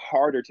author. It's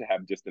harder to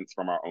have distance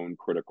from our own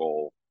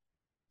critical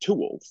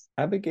tools.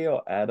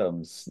 Abigail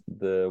Adams,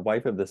 the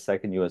wife of the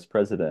second U.S.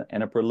 president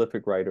and a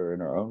prolific writer in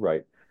her own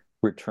right,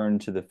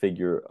 returned to the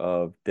figure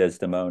of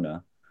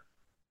Desdemona.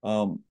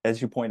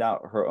 As you point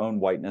out, her own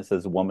whiteness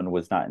as a woman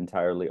was not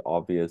entirely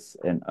obvious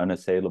and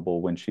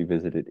unassailable when she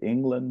visited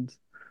England.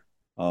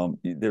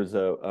 There's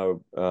a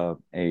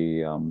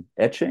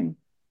etching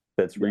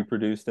that's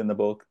reproduced in the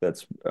book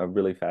that's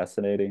really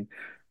fascinating.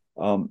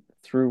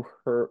 Through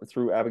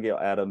Abigail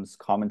Adams'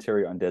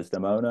 commentary on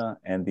Desdemona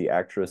and the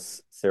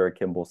actress Sarah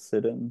Kimball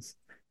Siddons,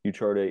 you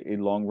chart a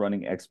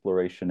long-running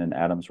exploration in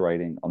Adams'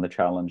 writing on the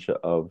challenge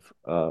of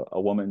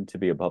a woman to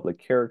be a public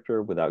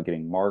character without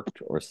getting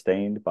marked or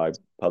stained by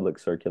public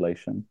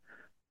circulation.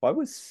 Why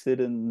was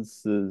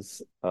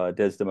Siddons's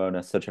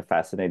Desdemona such a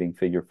fascinating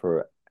figure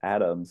for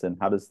Adams, and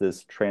how does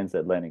this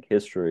transatlantic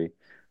history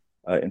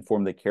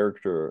inform the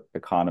character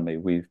economy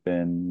we've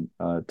been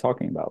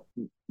talking about?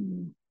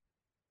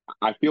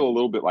 I feel a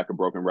little bit like a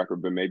broken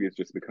record, but maybe it's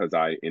just because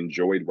I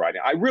enjoyed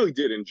writing. I really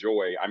did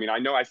enjoy. I mean, I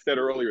know I said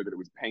earlier that it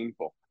was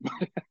painful,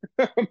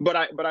 but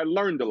I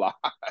learned a lot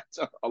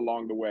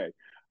along the way.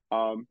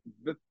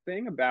 The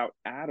thing about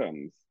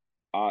Adams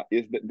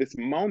is that this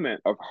moment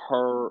of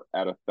her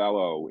at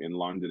Othello in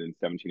London in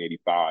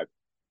 1785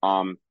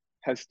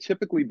 has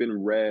typically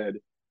been read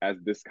as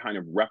this kind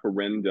of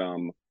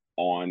referendum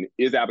on,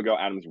 is Abigail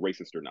Adams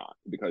racist or not?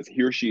 Because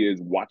here she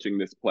is watching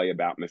this play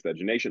about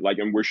miscegenation,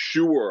 and we're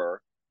sure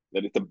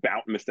that it's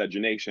about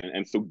miscegenation,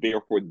 and so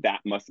therefore that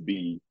must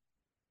be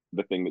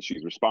the thing that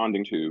she's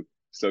responding to.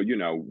 So,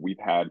 we've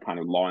had kind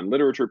of law and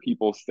literature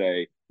people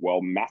say, well,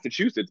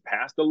 Massachusetts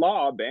passed a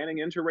law banning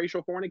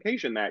interracial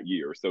fornication that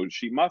year, so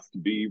she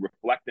must be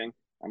reflecting.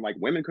 I'm like,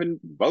 women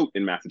couldn't vote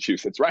in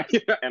Massachusetts, right?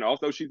 And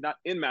also she's not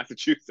in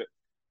Massachusetts,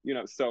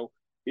 so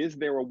is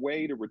there a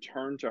way to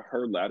return to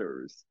her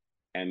letters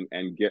and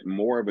get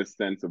more of a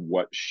sense of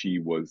what she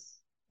was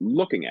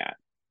looking at?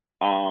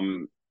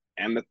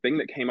 And the thing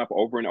that came up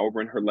over and over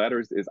in her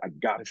letters is, I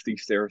got to see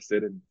Sarah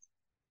Siddons.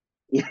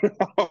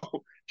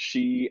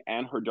 She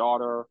and her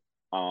daughter,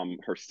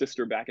 her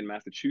sister back in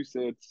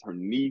Massachusetts, her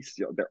niece,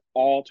 they're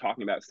all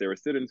talking about Sarah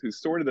Siddons,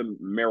 who's sort of the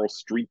Meryl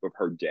Streep of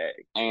her day.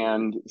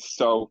 And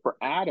so for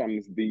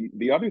Adams,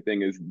 the other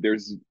thing is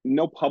there's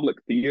no public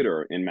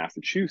theater in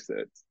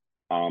Massachusetts.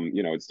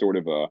 It's sort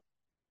of a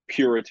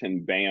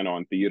Puritan ban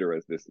on theater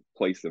as this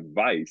place of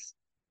vice.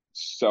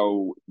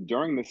 So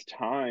during this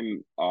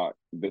time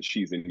that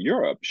she's in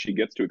Europe, she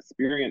gets to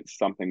experience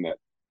something that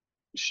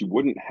she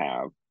wouldn't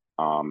have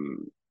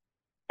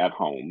at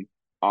home,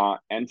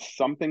 and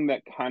something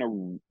that kind of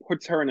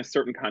puts her in a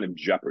certain kind of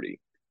jeopardy,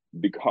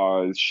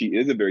 because she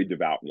is a very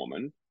devout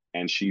woman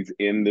and she's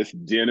in this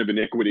den of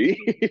iniquity,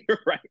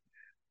 right?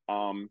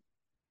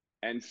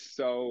 And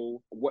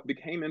so what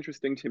became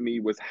interesting to me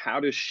was, how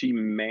does she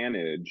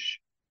manage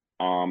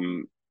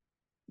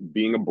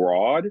being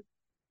abroad,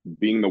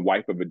 being the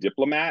wife of a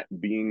diplomat,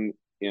 being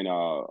in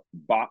a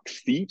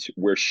box seat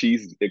where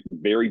she's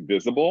very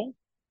visible,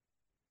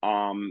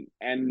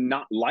 and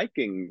not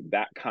liking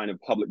that kind of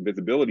public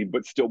visibility,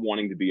 but still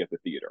wanting to be at the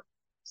theater.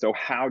 So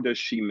how does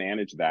she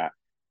manage that?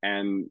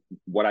 And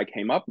what I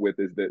came up with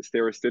is that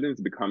Sarah Siddons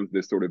becomes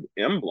this sort of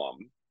emblem,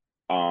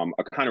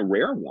 a kind of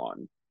rare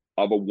one,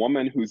 of a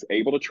woman who's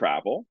able to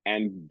travel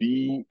and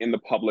be in the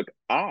public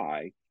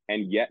eye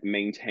and yet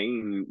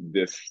maintain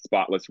this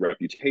spotless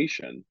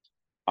reputation.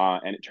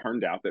 And it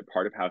turned out that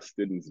part of how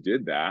Siddons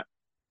did that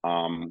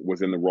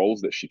was in the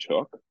roles that she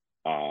took,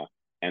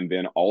 and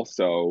then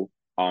also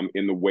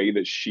in the way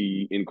that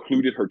she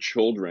included her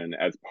children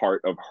as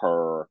part of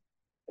her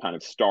kind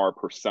of star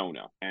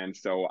persona. And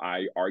so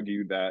I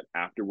argue that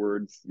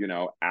afterwards,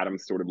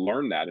 Adams sort of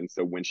learned that. And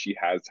so when she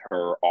has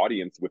her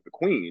audience with the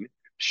Queen,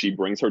 she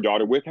brings her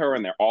daughter with her,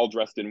 and they're all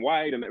dressed in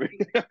white, and and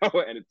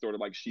it's sort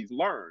of like she's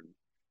learned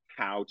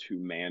how to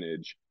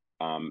manage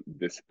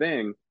this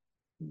thing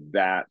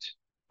that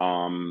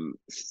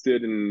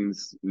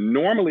Siddons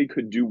normally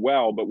could do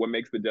well. But what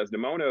makes the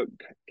Desdemona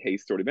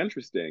case sort of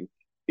interesting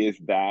is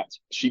that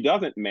she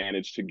doesn't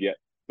manage to get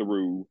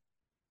through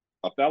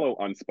Othello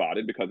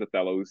unspotted because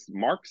Othello's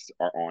marks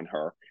are on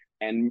her.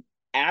 And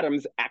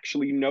Adams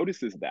actually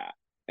notices that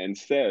and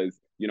says,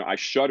 I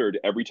shuddered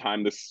every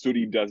time the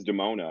sooty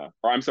Desdemona,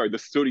 or I'm sorry, the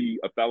sooty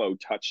Othello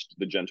touched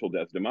the gentle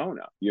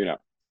Desdemona,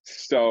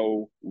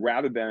 So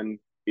rather than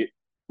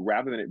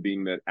it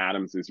being that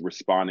Adams is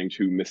responding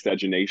to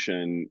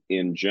miscegenation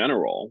in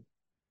general,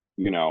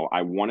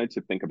 I wanted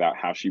to think about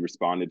how she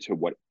responded to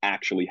what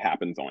actually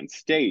happens on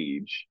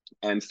stage,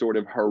 and sort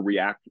of her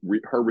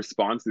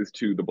responses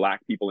to the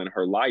Black people in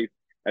her life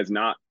as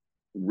not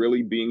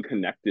really being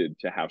connected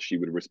to how she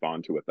would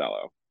respond to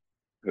Othello,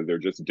 because they're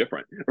just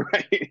different,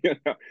 right?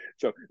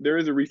 So there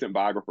is a recent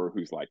biographer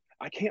who's like,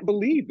 I can't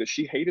believe that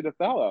she hated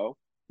Othello.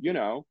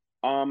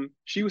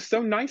 She was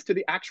so nice to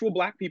the actual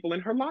Black people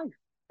in her life.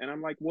 And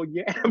I'm like, well,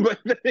 yeah, but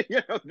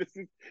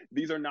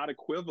these are not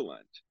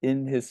equivalent.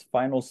 In his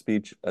final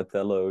speech,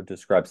 Othello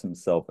describes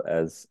himself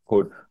as,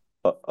 quote,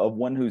 of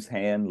one whose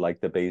hand, like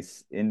the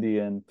base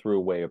Indian, threw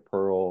away a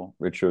pearl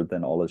richer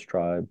than all his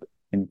tribe,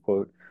 end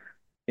quote.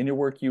 In your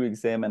work, you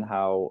examine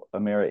how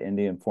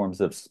Amerindian forms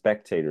of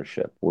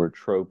spectatorship were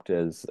troped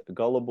as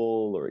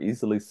gullible or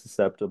easily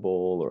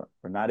susceptible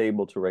or not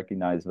able to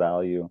recognize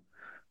value.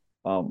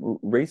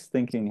 Race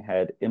thinking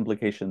had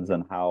implications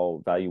on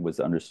how value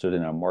was understood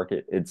in a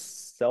market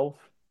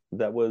itself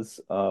that was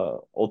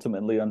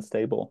ultimately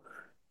unstable.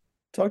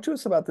 Talk to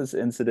us about this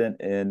incident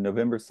in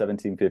November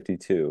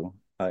 1752,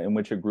 in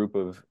which a group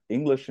of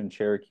English and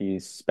Cherokee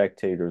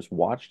spectators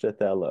watched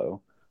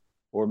Othello,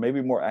 or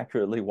maybe more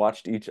accurately,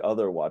 watched each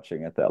other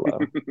watching Othello.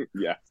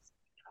 Yes.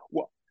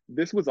 Well,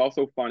 this was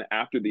also fun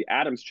after the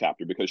Adams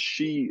chapter because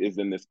she is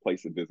in this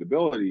place of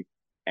visibility.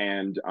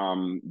 And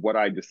what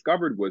I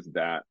discovered was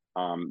that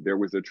there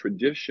was a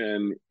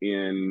tradition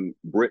in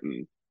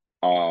Britain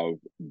of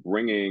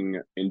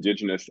bringing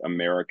Indigenous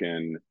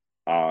American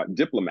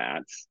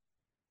diplomats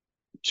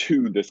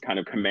to this kind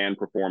of command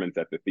performance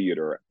at the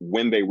theater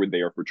when they were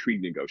there for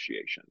treaty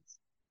negotiations.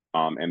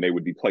 And they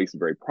would be placed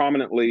very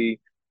prominently.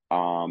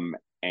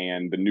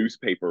 And the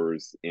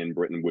newspapers in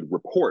Britain would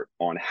report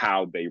on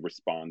how they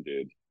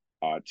responded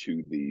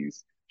to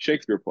these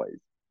Shakespeare plays.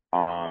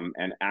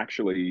 And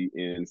actually,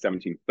 in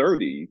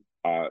 1730,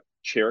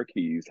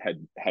 Cherokees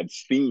had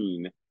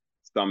seen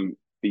some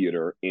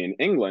theater in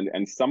England,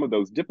 and some of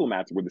those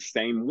diplomats were the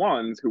same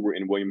ones who were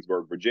in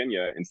Williamsburg,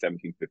 Virginia in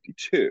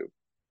 1752.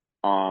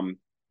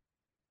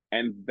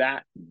 And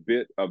that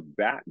bit of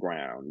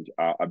background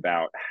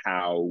about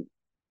how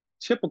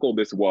typical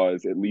this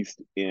was, at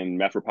least in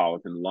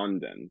metropolitan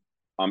London,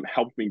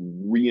 helped me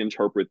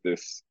reinterpret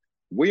this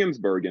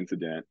Williamsburg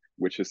incident,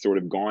 which has sort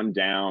of gone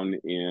down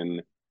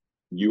in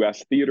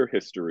US theater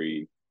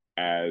history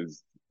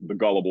as the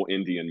gullible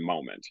Indian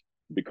moment,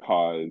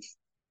 because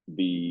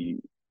the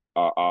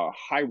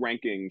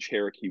high-ranking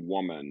Cherokee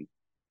woman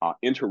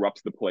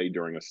interrupts the play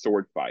during a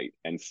sword fight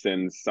and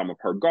sends some of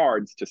her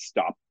guards to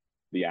stop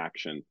the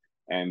action.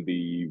 And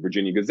the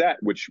Virginia Gazette,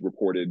 which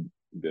reported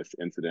this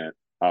incident,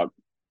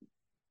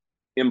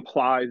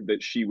 implies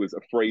that she was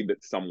afraid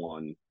that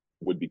someone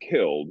would be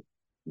killed,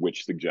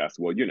 which suggests,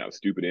 well,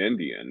 stupid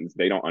Indians,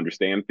 they don't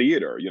understand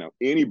theater.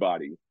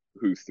 Anybody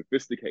who's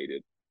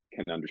sophisticated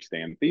can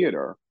understand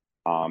theater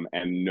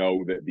and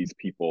know that these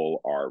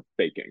people are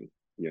faking,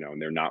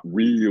 and they're not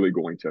really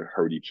going to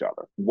hurt each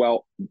other.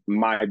 Well,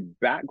 my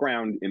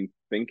background in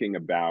thinking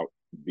about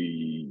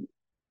the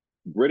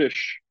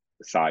British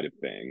side of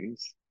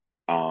things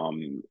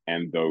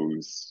and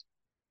those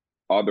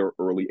other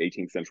early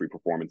 18th century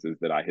performances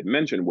that I had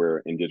mentioned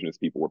where Indigenous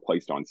people were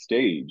placed on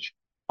stage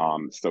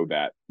so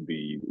that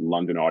the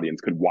London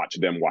audience could watch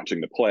them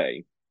watching the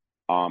play,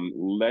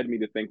 led me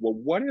to think, well,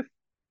 what if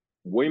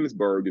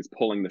Williamsburg is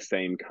pulling the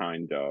same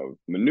kind of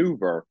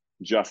maneuver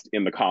just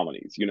in the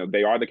colonies?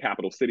 They are the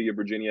capital city of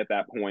Virginia at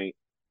that point.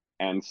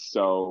 And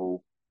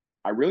so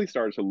I really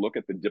started to look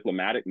at the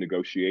diplomatic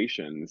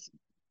negotiations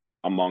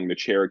among the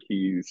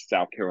Cherokees,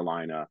 South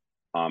Carolina,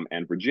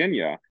 and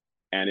Virginia.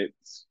 And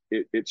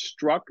it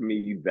struck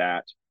me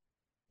that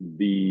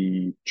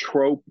the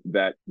trope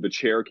that the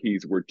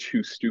Cherokees were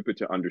too stupid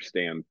to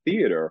understand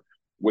theater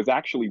was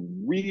actually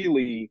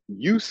really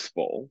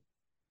useful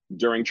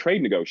during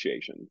trade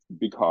negotiations,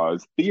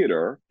 because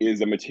theater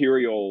is a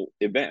material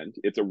event.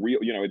 It's a real,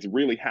 it's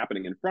really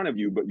happening in front of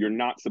you, but you're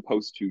not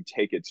supposed to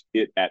take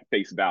it at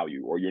face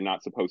value, or you're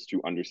not supposed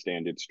to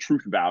understand its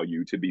truth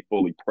value to be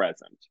fully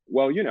present.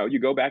 Well, you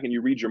go back and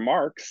you read your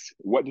Marx,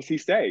 what does he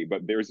say?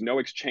 But there's no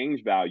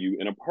exchange value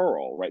in a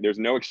pearl, right? There's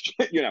no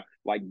exchange,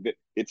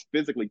 it's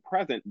physically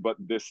present, but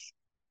this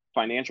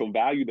financial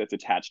value that's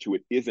attached to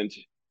it isn't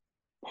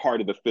part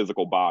of the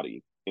physical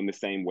body in the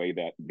same way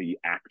that the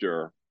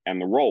actor and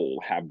the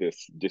role have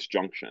this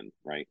disjunction,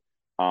 right?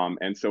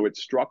 And so it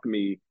struck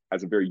me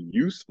as a very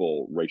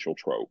useful racial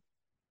trope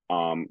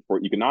for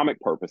economic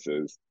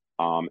purposes,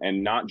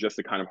 and not just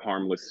a kind of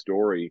harmless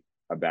story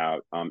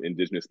about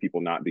indigenous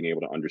people not being able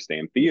to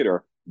understand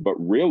theater, but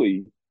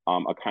really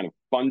a kind of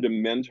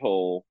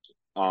fundamental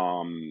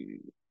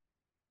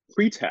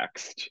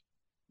pretext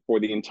for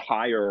the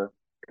entire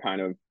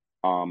kind of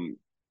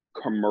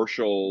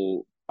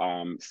commercial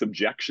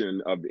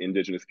subjection of the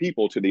indigenous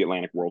people to the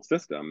Atlantic world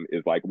system.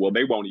 Is like, well,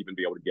 they won't even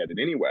be able to get it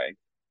anyway.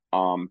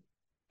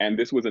 And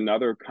this was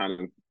another kind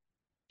of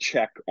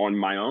check on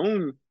my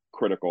own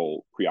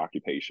critical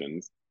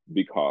preoccupations,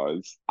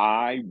 because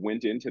I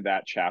went into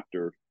that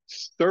chapter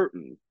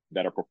certain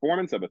that a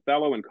performance of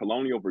Othello in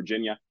colonial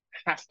Virginia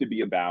has to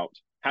be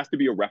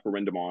a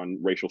referendum on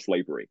racial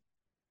slavery,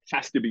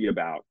 has to be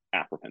about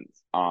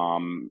Africans.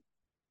 And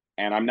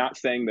I'm not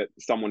saying that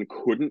someone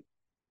couldn't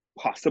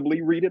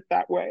possibly read it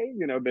that way.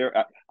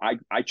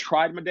 I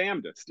tried my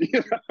damnedest,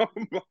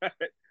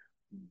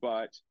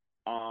 but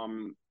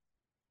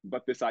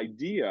this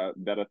idea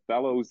that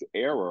Othello's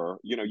error,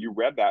 you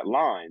read that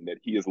line that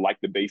he is like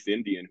the base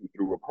Indian who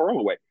threw a pearl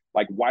away.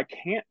 Like, why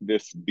can't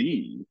this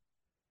be,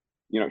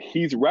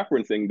 he's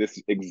referencing this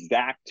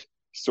exact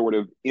sort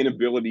of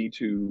inability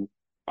to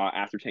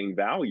ascertain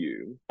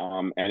value,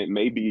 and it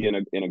may be in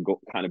a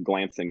kind of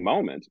glancing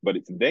moment, but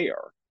it's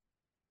there.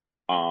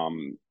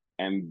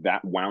 And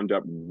that wound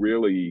up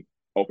really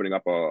opening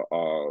up a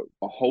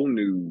whole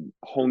new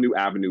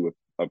avenue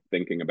of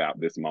thinking about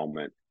this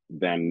moment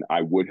than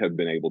I would have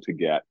been able to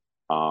get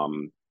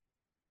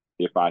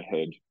if I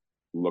had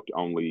looked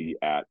only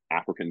at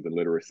Africans and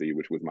literacy,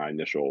 which was my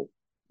initial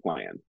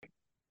plan.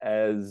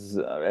 As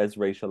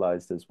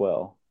racialized as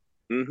well.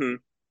 Mm-hmm.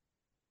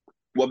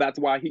 Well, that's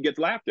why he gets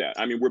laughed at.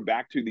 I mean, we're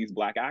back to these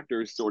Black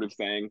actors sort of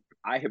saying,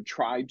 I have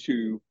tried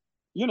to,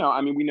 we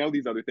know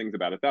these other things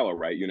about Othello,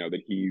 right?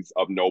 That he's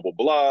of noble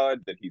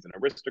blood, that he's an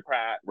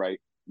aristocrat, right?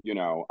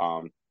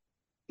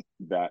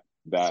 That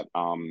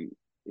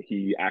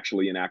he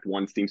actually in Act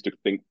One seems to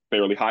think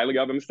fairly highly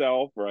of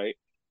himself, right?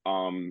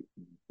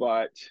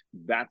 But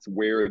that's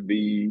where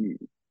the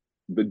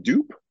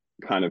dupe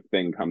kind of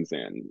thing comes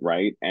in,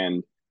 right?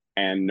 And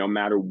no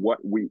matter what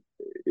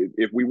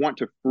if we want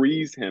to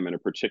freeze him in a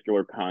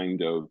particular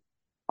kind of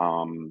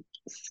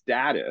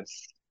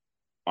status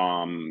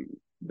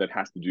that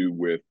has to do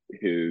with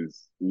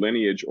his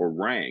lineage or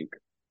rank,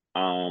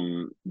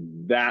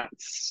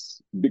 that's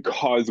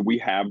because we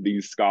have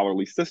these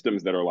scholarly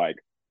systems that are like,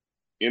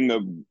 in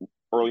the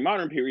early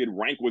modern period,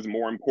 rank was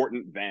more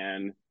important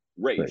than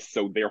race. Right.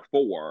 So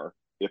therefore,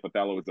 if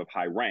Othello is of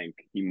high rank,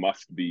 he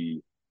must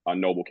be a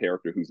noble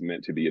character who's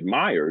meant to be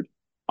admired.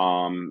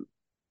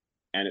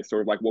 And it's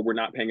sort of like, well, we're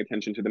not paying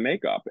attention to the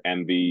makeup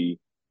and the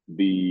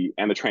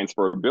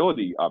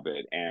transferability of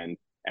it, and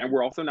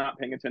we're also not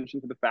paying attention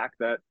to the fact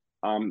that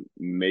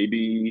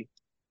maybe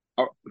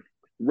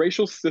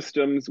racial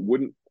systems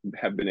wouldn't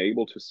have been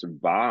able to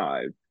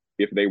survive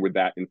if they were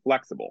that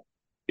inflexible.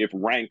 If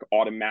rank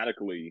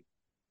automatically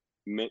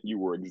meant you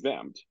were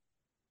exempt,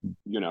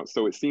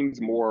 so it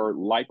seems more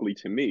likely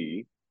to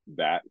me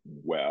that,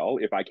 well,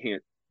 if I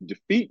can't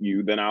defeat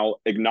you, then I'll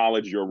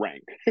acknowledge your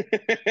rank.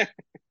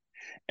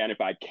 And if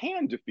I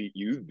can defeat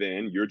you,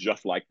 then you're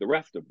just like the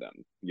rest of them,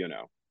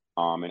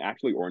 And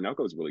actually,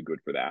 Orinoco is really good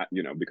for that,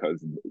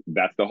 because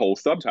that's the whole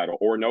subtitle,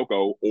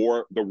 Orinoco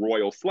or the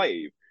royal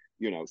slave,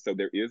 so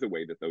there is a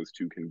way that those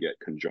two can get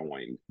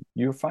conjoined.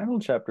 Your final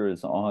chapter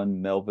is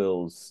on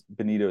Melville's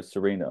Benito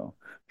Cereno,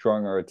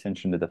 drawing our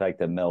attention to the fact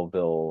that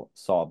Melville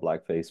saw a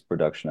blackface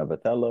production of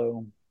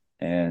Othello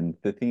and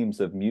the themes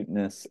of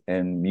muteness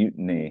and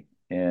mutiny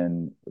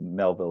in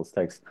Melville's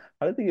text.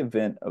 How did the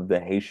event of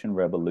the Haitian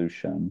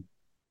Revolution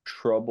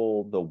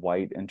trouble the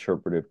white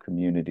interpretive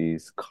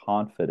community's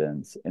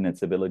confidence in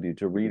its ability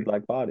to read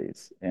Black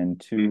bodies and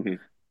to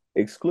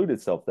exclude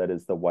itself, that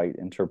is the white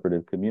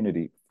interpretive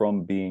community,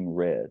 from being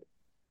read?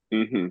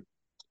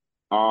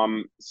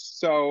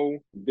 So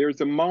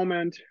there's a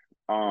moment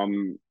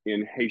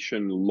in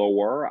Haitian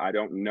lore, I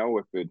don't know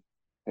if it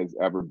has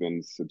ever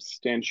been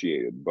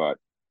substantiated, but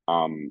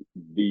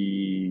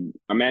the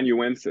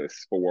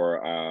amanuensis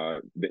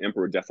for the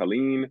Emperor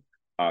Dessalines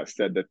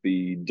said that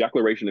the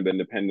Declaration of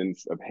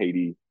Independence of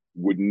Haiti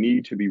would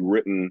need to be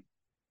written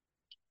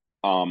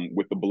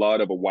with the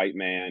blood of a white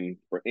man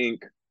for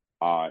ink,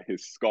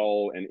 his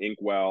skull an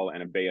inkwell,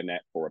 and a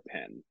bayonet for a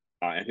pen,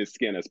 and his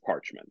skin as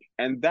parchment.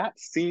 And that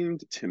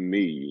seemed to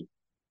me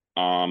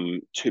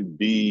to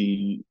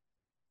be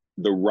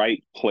the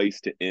right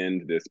place to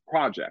end this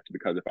project,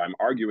 because if I'm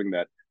arguing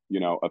that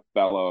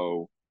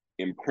Othello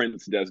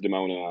imprints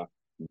Desdemona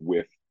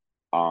with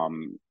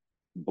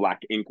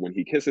black ink when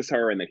he kisses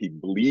her, and that he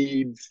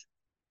bleeds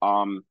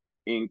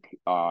ink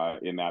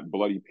in that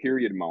bloody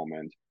period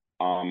moment,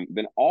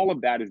 then all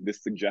of that is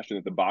this suggestion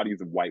that the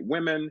bodies of white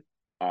women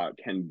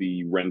can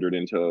be rendered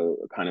into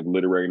kind of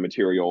literary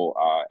material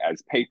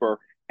as paper,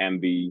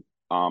 and the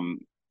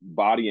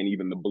body and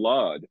even the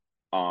blood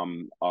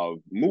of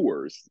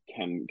Moors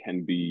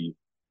can be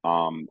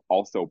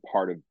also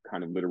part of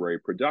kind of literary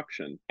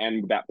production.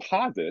 And that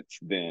posits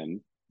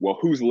then, well,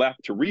 who's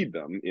left to read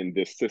them in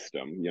this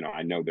system?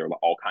 I know there are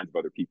all kinds of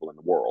other people in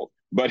the world,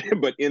 but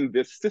in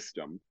this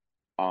system,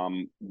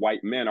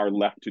 white men are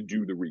left to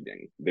do the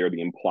reading. They're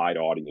the implied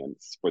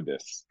audience for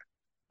this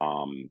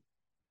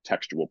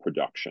textual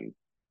production.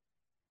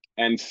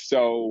 And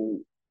so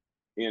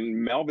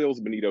in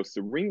Melville's Benito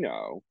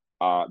Cereno,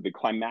 the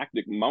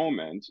climactic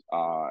moment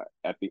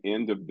at the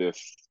end of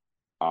this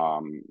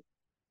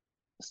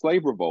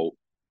slave revolt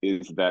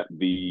is that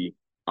the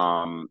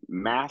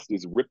mast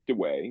is ripped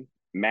away.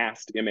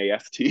 Mast,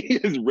 M-A-S-T,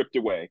 is ripped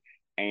away.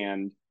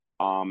 And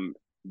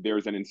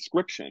there's an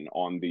inscription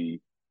on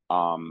the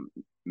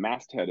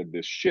masthead of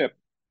this ship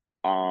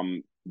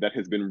that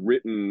has been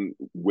written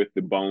with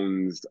the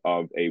bones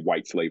of a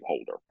white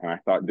slaveholder. And I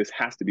thought, this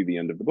has to be the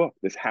end of the book.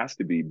 This has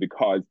to be,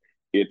 because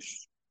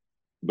it's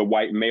the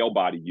white male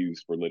body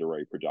used for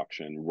literary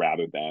production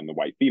rather than the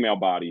white female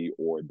body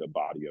or the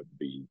body of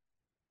the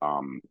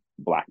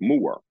Black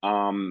Moor.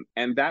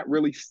 And that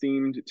really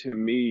seemed to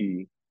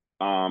me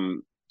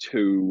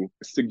to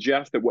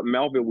suggest that what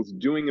Melville was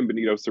doing in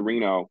Benito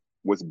Cereno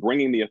was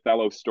bringing the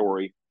Othello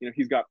story.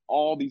 He's got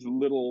all these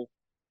little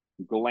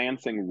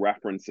glancing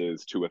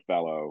references to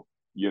Othello.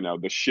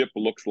 The ship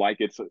looks like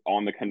it's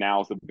on the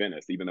canals of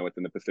Venice, even though it's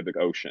in the Pacific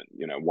Ocean.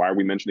 Why are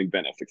we mentioning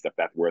Venice, except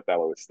that's where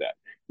Othello is set?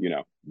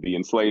 The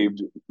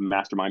enslaved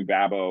mastermind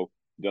Babbo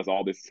does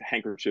all this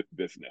handkerchief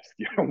business.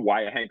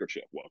 Why a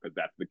handkerchief? Well, because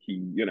that's the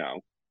key,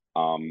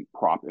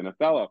 prop in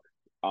Othello,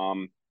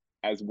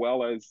 as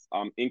well as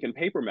ink and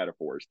paper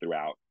metaphors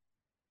throughout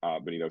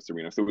Benito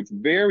Cereno. So it's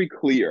very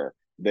clear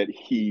that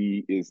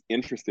he is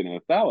interested in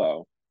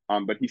Othello,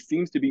 but he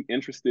seems to be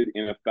interested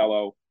in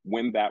Othello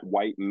when that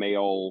white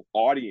male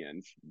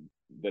audience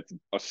that's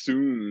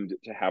assumed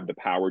to have the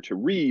power to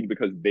read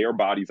because their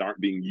bodies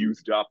aren't being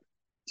used up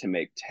to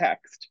make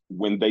text,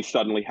 when they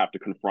suddenly have to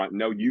confront,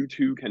 no, you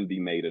too can be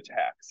made a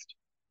text.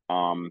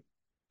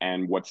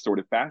 And what's sort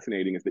of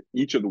fascinating is that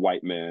each of the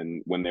white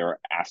men, when they're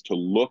asked to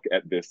look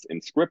at this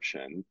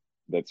inscription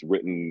that's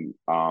written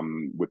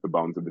with the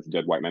bones of this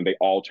dead white man, they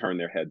all turn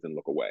their heads and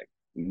look away.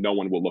 No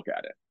one will look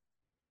at it.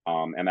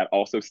 And that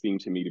also seemed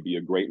to me to be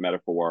a great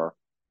metaphor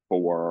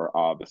for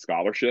the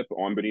scholarship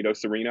on Benito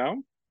Cereno,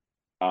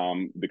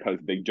 because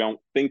they don't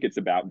think it's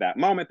about that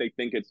moment. They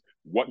think it's,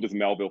 what does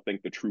Melville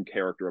think the true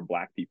character of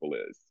Black people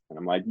is? And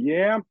I'm like,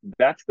 yeah,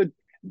 that's the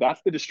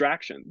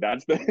distraction.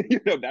 That's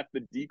the that's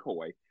the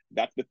decoy.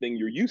 That's the thing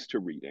you're used to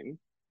reading.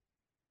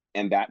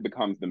 And that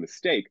becomes the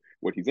mistake.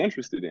 What he's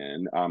interested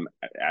in,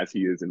 as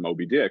he is in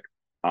Moby Dick,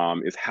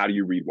 is how do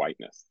you read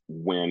whiteness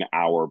when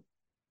our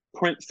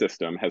print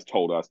system has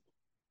told us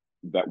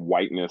that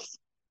whiteness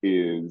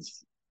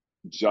is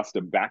just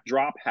a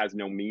backdrop, has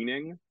no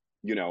meaning,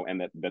 and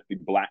that the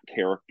Black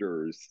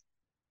characters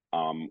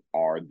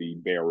are the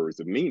bearers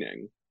of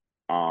meaning.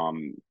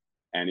 And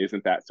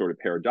isn't that sort of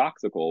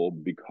paradoxical,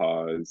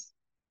 because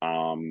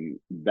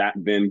that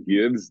then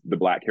gives the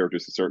Black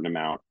characters a certain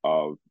amount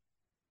of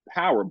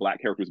power,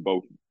 Black characters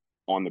both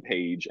on the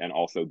page and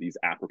also these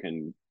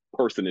African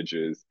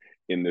personages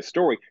in this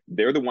story.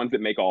 They're the ones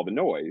that make all the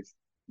noise,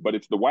 but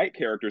it's the white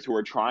characters who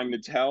are trying to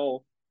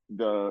tell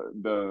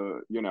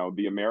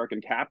the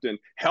American captain,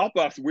 help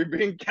us, we're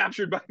being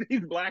captured by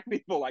these Black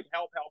people, like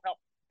help.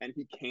 And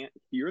he can't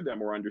hear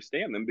them or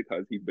understand them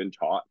because he's been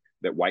taught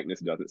that whiteness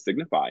doesn't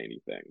signify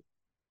anything.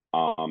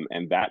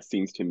 And that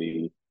seems to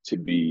me to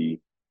be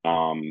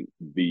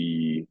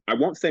I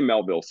won't say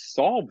Melville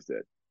solves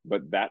it,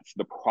 but that's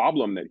the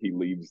problem that he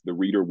leaves the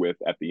reader with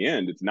at the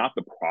end. It's not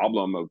the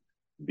problem of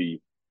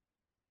the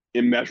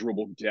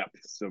immeasurable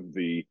depths of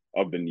the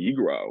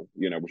Negro,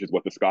 which is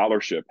what the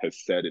scholarship has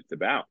said it's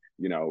about.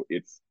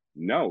 It's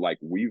no, like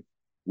we've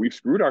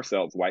screwed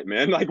ourselves, white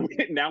men. Like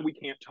now we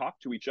can't talk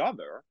to each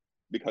other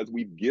because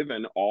we've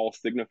given all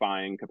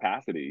signifying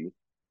capacity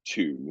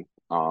to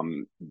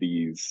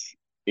these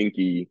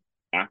inky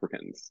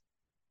Africans.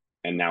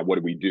 And now what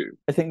do we do?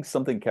 I think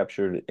something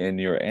captured in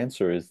your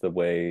answer is the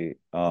way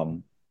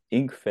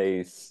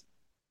Inkface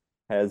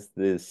has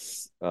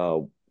this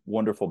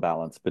wonderful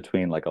balance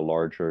between like a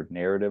larger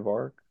narrative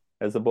arc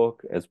as a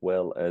book, as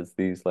well as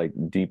these like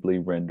deeply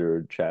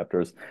rendered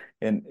chapters.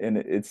 And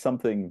it's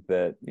something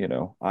that,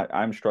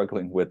 I'm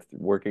struggling with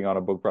working on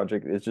a book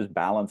project. It's just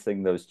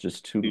balancing those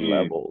just two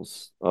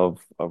levels of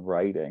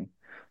writing.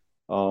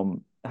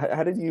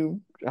 How did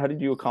you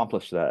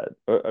accomplish that?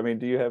 I mean,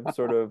 do you have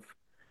sort of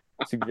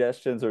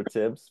suggestions or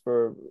tips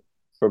for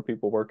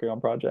people working on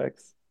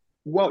projects?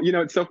 Well,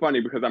 it's so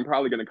funny because I'm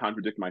probably going to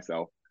contradict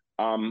myself.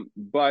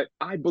 But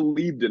I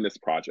believed in this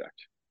project.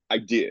 I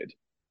did.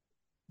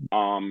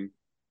 And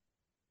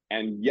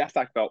yes,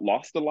 I felt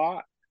lost a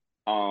lot.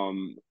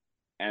 And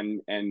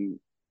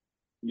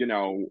you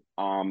know,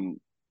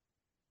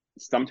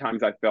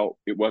 sometimes I felt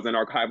it wasn't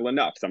archival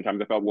enough.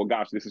 Sometimes I felt, well,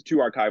 gosh, this is too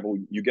archival.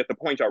 You get the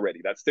point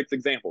already. That's 6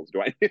 examples.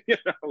 Do I,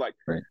 like,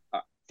 Right.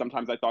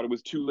 sometimes I thought it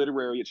was too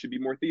literary. It should be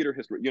more theater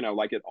history,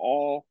 like it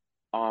all.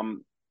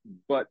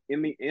 But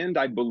in the end,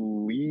 I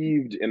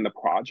believed in the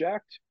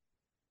project.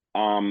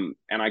 And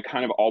I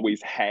kind of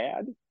always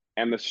had.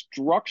 And the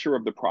structure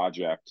of the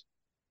project,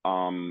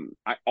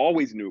 I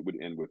always knew it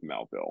would end with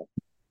Melville.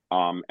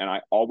 And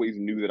I always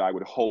knew that I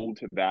would hold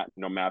to that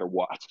no matter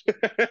what.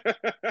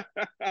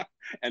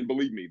 And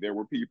believe me, there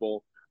were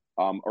people,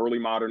 early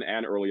modern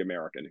and early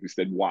American, who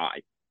said, why?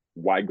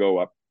 Why go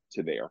up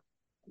to there?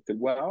 I said,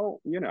 well,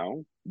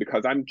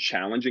 because I'm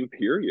challenging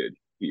period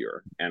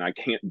here. And I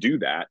can't do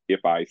that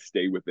if I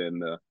stay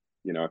within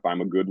if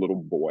I'm a good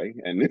little boy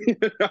and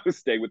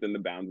stay within the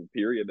bounds of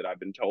period that I've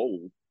been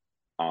told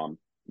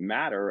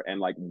matter. And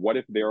like, what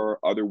if there are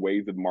other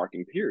ways of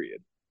marking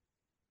period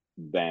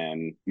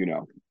than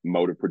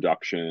mode of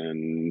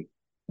production,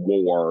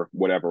 war,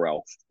 whatever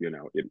else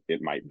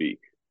it might be?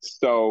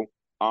 So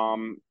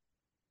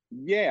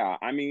yeah,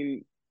 I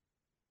mean,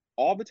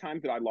 all the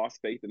times that I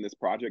lost faith in this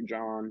project,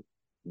 John,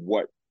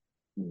 what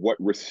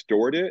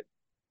restored it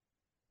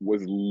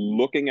was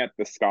looking at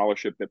the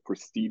scholarship that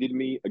preceded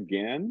me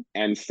again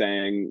and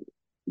saying,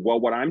 well,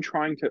 what I'm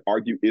trying to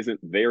argue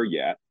isn't there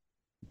yet,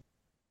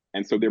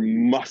 and so there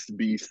must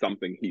be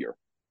something here,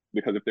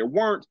 because if there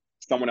weren't,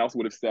 someone else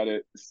would have said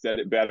it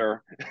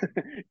better,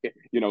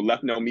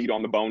 left no meat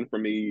on the bone for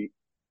me,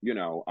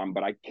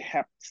 but I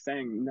kept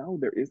saying, no,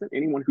 there isn't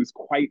anyone who's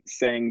quite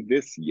saying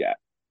this yet,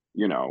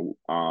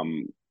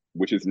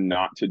 which is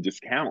not to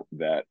discount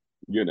that,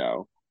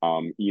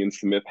 Ian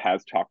Smith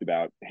has talked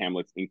about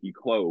Hamlet's inky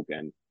cloak,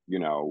 and,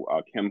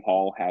 Kim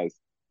Hall has,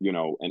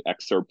 an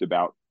excerpt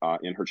about,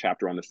 in her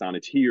chapter on the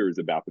sonneteers,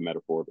 about the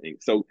metaphor of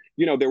ink. So,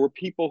 there were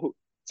people who,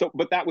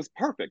 but that was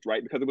perfect,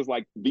 right? Because it was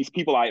like these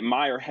people I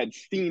admire had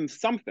seen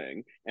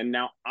something, and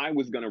now I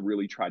was going to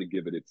really try to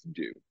give it its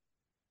due.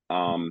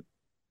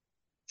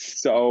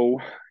 So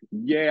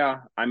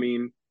yeah, I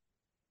mean,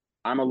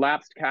 I'm a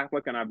lapsed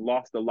Catholic and I've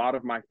lost a lot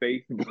of my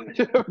faith,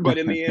 but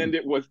in the end,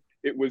 it was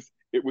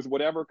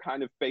whatever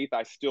kind of faith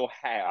I still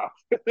have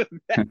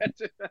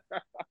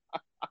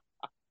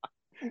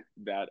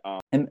that.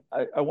 And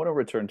I want to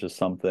return to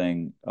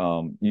something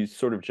you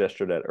sort of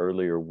gestured at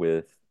earlier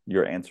with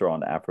your answer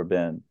on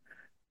Afroben.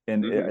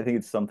 And I think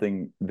it's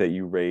something that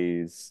you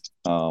raise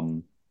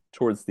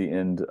towards the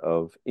end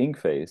of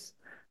Inkface,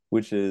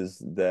 which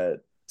is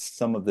that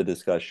some of the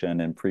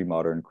discussion in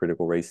pre-modern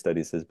critical race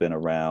studies has been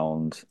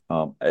around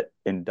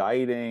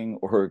indicting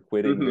or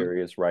acquitting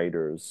various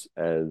writers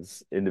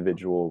as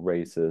individual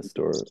racist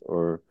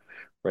or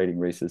writing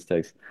racist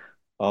texts.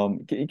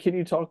 Can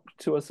you talk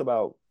to us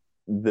about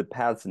the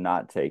paths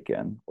not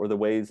taken, or the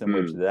ways in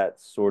which that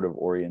sort of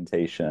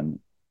orientation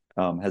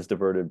has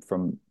diverted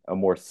from a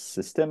more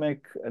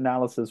systemic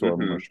analysis or a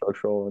more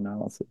structural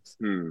analysis?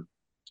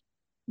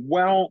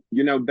 Well,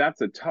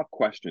 that's a tough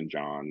question,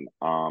 John.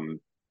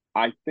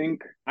 I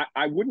think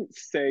I wouldn't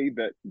say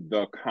that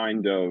the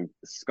kind of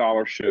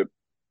scholarship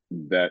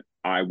that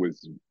I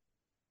was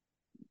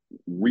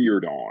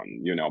reared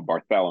on,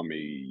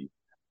 Barthélemy,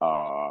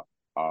 Hall,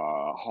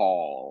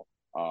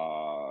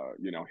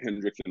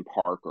 Hendricks and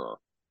Parker,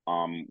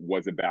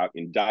 was about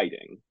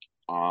indicting.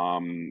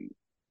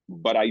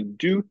 But I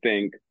do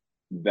think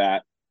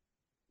that,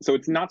 so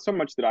it's not so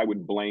much that I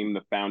would blame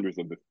the founders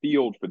of the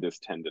field for this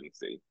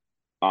tendency,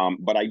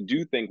 but I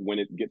do think when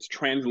it gets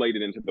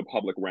translated into the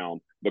public realm,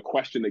 the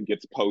question that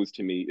gets posed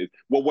to me is,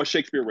 well, was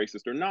Shakespeare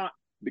racist or not?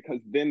 Because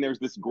then there's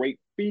this great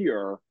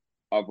fear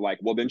of like,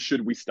 well, then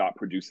should we stop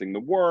producing the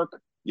work?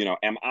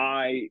 Am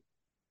I,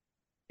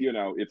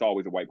 it's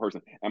always a white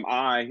person. Am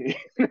I,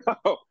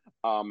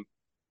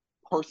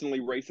 personally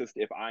racist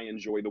if I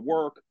enjoy the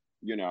work?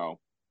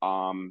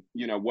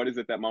 What is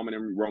it, that moment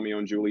in Romeo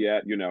and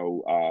Juliet?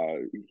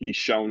 He's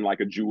shown like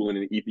a jewel in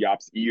an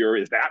Ethiop's ear.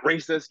 Is that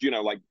racist?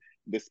 Like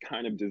this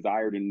kind of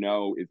desire to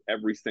know, is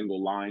every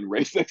single line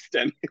racist?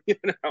 And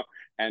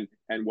and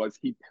was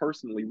he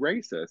personally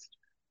racist?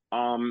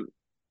 And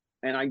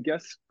I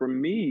guess for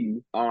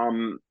me,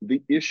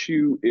 the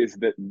issue is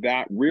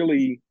that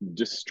really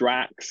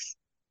distracts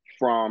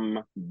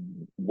from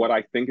what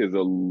I think is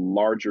a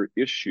larger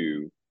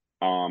issue,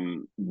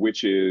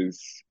 which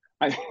is,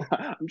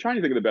 I'm trying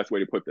to think of the best way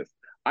to put this.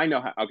 I know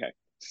how. Okay,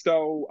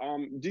 so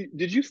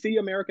did you see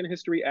American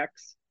History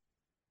X?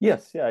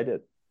 Yes, yeah, I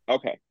did.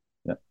 Okay.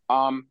 Yeah.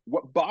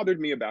 What bothered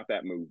me about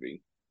that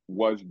movie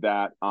was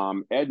that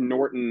Ed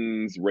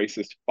Norton's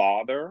racist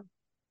father.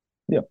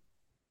 Yeah.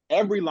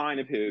 Every line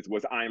of his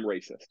was, "I am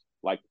racist."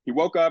 Like, he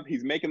woke up,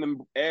 he's making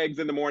them eggs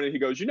in the morning. He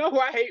goes, "You know who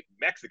I hate?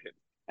 Mexicans."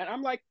 And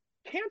I'm like,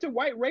 can't a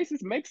white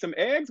racist make some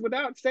eggs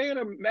without saying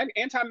an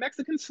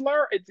anti-Mexican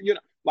slur? It's,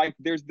 like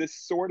there's this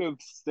sort of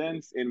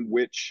sense in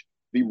which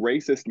the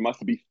racist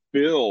must be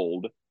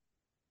filled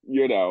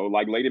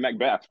like Lady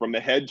Macbeth, from the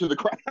head to the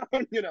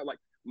crown, like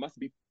must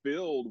be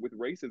filled with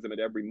racism at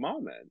every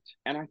moment.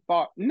 And I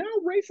thought, no,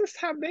 racists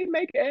they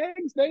make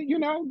eggs.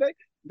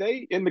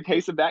 They in the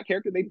case of that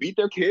character, they beat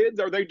their kids,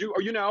 or they do,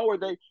 or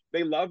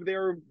they love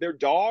their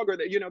dog, or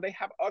they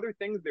have other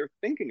things they're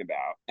thinking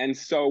about. And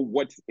so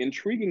what's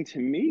intriguing to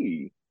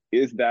me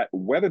is that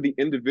whether the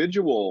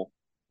individual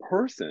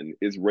person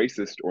is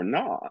racist or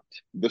not,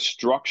 the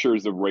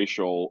structures of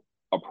racial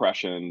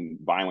oppression,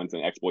 violence,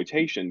 and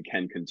exploitation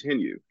can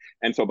continue.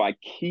 And so by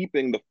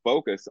keeping the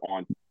focus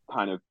on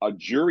kind of a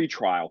jury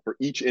trial for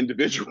each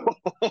individual,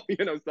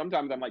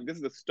 sometimes I'm like, this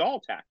is a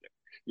stall tactic.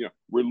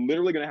 We're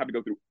literally going to have to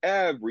go through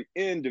every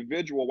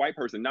individual white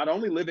person, not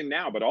only living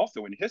now, but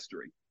also in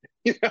history,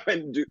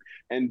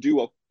 and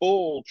do a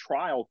full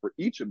trial for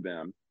each of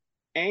them,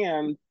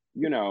 and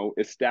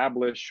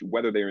establish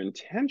whether their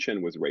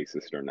intention was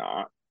racist or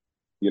not,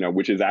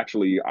 which is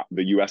actually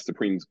the U.S.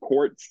 Supreme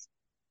Court's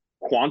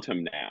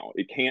quantum now.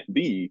 It can't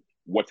be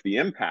what's the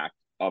impact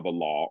of a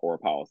law or a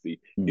policy.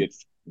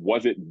 It's,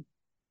 was it,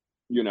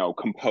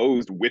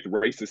 composed with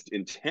racist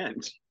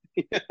intent?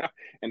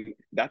 And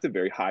that's a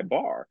very high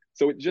bar.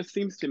 So it just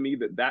seems to me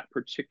that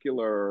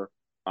particular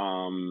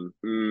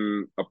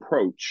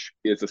approach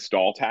is a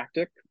stall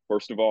tactic,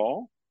 first of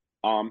all.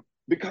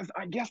 Because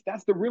I guess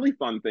that's the really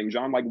fun thing,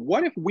 John. Like,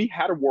 what if we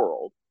had a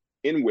world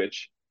in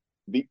which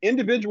the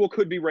individual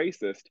could be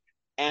racist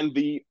and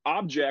the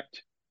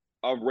object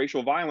of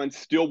racial violence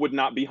still would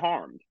not be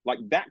harmed? Like,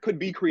 that could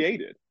be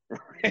created,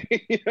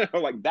 right?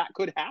 Like that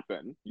could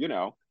happen.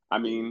 I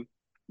mean,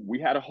 we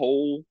had a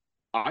whole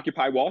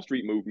Occupy Wall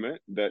Street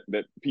movement that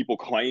people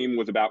claim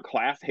was about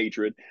class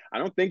hatred. I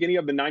don't think any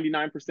of the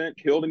 99%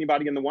 killed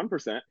anybody in the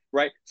 1%,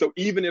 right? So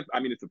even if,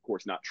 it's of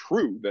course not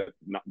true that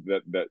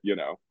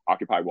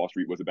Occupy Wall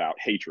Street was about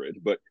hatred,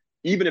 but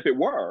even if it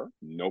were,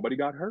 nobody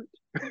got hurt.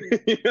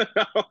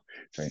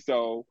 Right.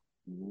 So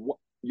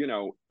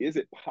is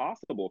it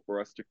possible for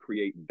us to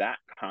create that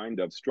kind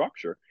of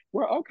structure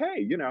where,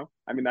 okay,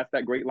 that's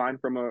that great line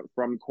from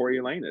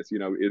Coriolanus,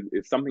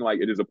 it's something like,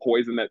 it is a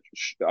poison that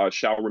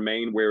shall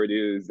remain where it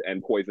is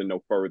and poison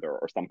no further,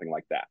 or something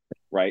like that,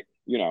 right?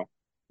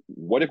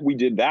 What if we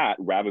did that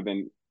rather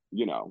than,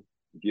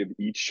 give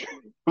each,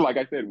 like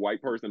I said,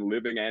 white person,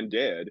 living and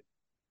dead,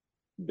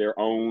 their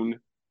own,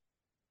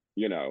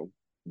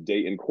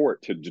 day in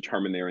court to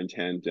determine their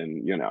intent?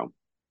 And,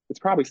 it's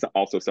probably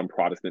also some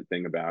Protestant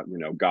thing about,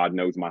 God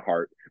knows my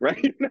heart,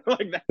 right?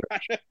 Like that.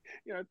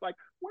 It's like,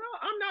 well,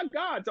 I'm not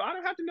God, so I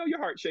don't have to know your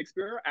heart,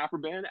 Shakespeare,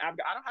 Afroban,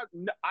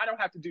 I don't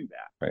have to do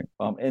that. Right.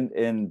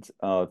 And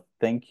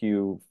thank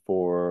you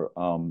for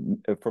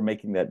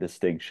making that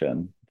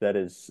distinction. That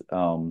is,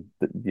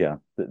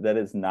 that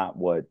is not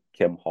what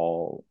Kim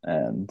Hall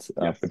and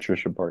yes,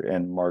 Patricia Park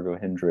and Margot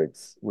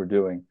Hendricks were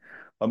doing.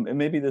 And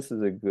maybe this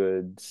is a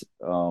good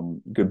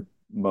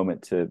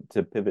moment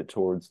to pivot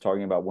towards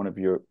talking about one of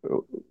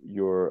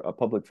your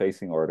public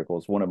facing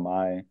articles, one of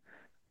my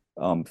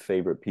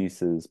favorite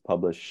pieces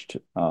published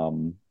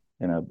in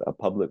a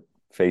public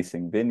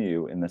facing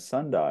venue in the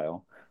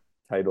Sundial,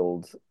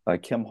 titled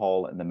Kim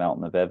Hall and the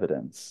Mountain of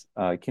Evidence.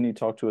 Can you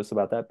talk to us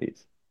about that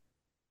piece?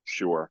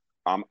 Sure.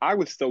 I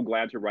was so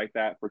glad to write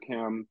that for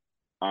Kim,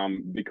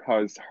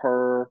 because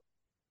her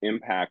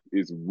impact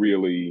is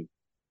really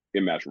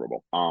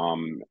immeasurable.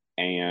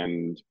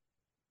 And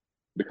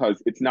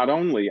because it's not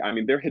only,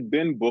 there had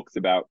been books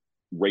about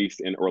race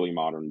in early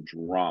modern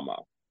drama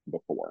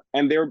before,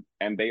 and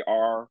they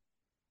are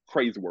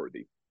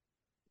praiseworthy.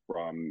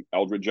 From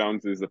Eldred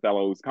Jones's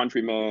Othello's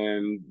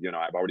Countrymen,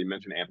 I've already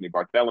mentioned Anthony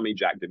Barthélemy,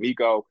 Jack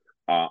D'Amico,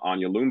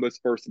 Anya Lumba's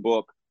first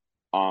book.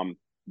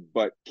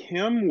 But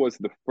Kim was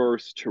the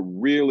first to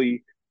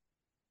really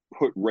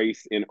put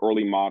race in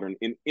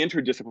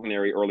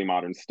interdisciplinary early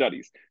modern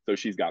studies. So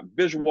she's got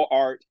visual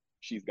art,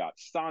 she's got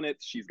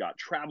sonnets, she's got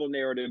travel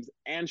narratives,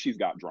 and she's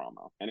got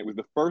drama. And it was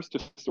the first to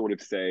sort of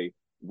say,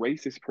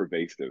 race is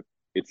pervasive.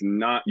 It's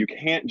not, you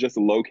can't just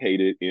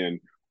locate it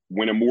in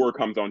when a Moor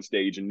comes on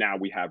stage and now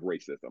we have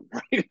racism,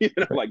 right?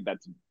 Like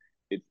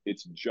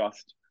it's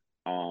just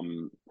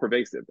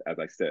pervasive, as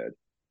I said.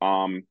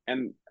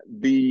 And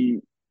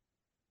the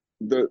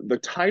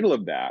title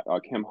of that,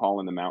 Kim Hall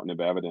and the Mountain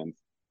of Evidence,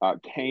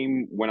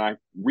 came when I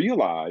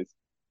realized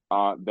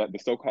that the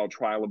so-called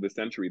trial of the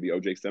century, the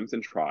O.J.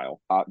 Simpson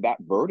trial, that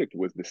verdict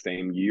was the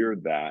same year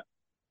that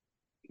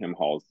Kim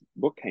Hall's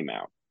book came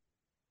out.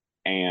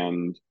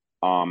 And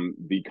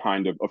the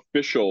kind of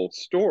official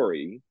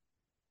story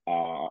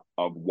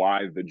of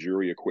why the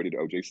jury acquitted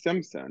O.J.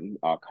 Simpson,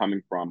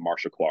 coming from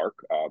Marcia Clark,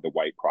 the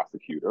white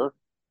prosecutor,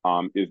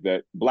 is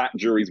that Black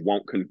juries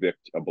won't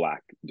convict a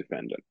Black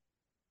defendant,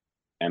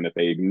 and that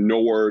they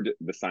ignored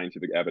the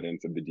scientific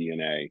evidence of the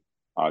DNA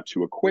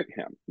to acquit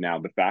him. Now,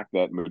 the fact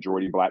that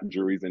majority Black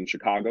juries in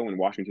Chicago and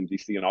Washington,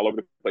 D.C. and all over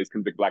the place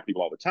convict Black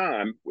people all the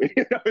time,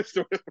 it's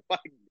sort of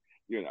like,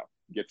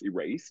 gets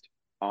erased.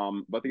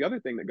 But the other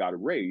thing that got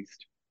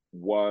erased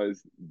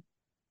was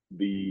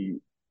the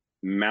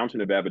mountain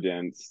of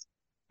evidence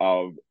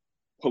of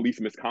police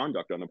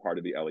misconduct on the part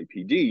of the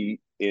LAPD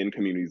in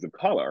communities of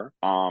color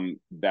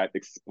that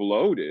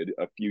exploded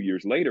a few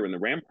years later in the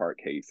Rampart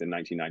case in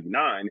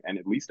 1999, and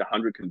at least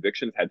 100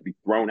 convictions had to be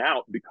thrown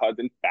out because,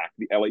 in fact,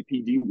 the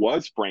LAPD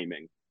was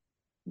framing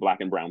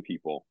Black and brown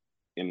people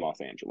in Los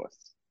Angeles.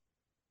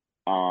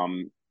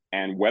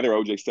 And whether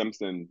O.J.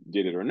 Simpson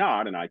did it or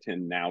not, and I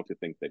tend now to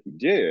think that he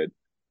did,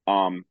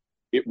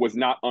 it was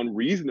not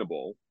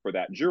unreasonable for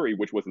that jury,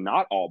 which was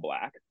not all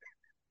Black,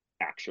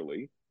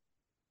 actually,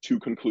 to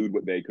conclude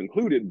what they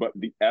concluded, but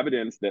the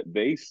evidence that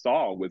they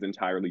saw was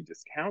entirely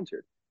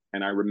discounted.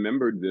 And I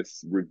remembered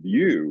this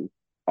review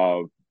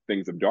of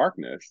Things of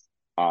Darkness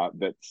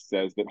that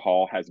says that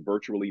Hall has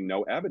virtually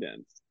no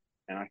evidence.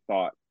 And I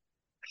thought,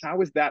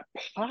 how is that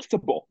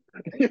possible?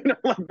 Like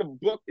the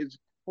book is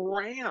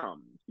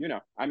crammed.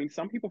 I mean,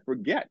 some people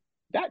forget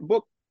that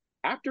book,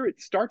 after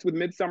it starts with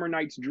Midsummer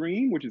Night's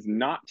Dream, which is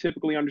not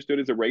typically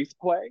understood as a race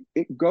play,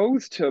 it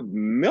goes to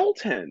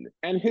Milton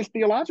and his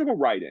theological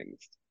writings.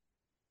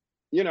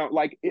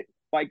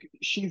 Like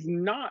she's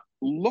not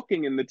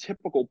looking in the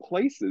typical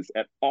places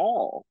at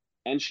all.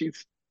 And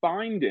she's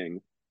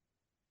finding,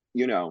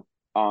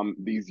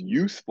 these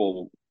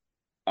useful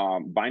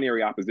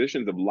binary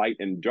oppositions of light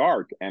and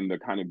dark and the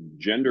kind of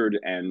gendered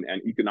and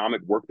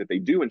economic work that they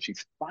do. And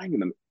she's finding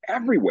them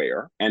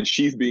everywhere. And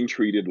she's being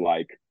treated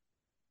like,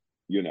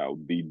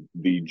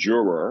 the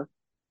juror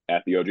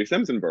at the O.J.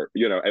 Simpson,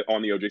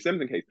 on the O.J.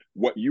 Simpson case.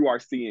 What you are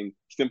seeing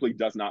simply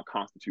does not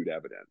constitute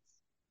evidence.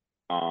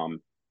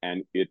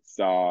 And it's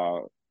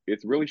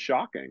really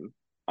shocking.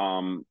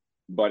 And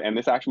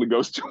this actually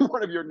goes to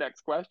one of your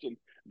next questions.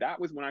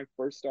 That was when I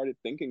first started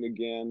thinking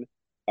again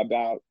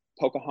about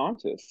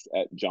Pocahontas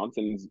at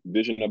Johnson's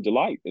Vision of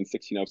Delight in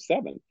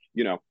 1607.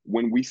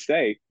 When we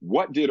say,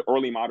 what did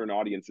early modern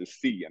audiences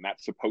see? And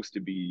that's supposed to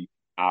be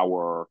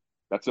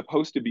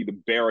the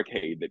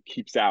barricade that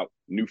keeps out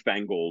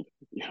newfangled,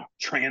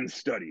 trans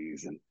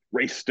studies and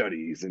race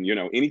studies, and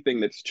anything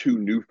that's too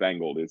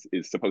newfangled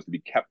is supposed to be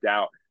kept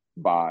out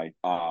by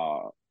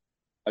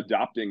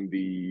adopting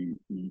the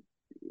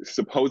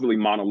supposedly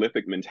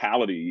monolithic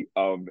mentality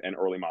of an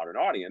early modern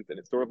audience. And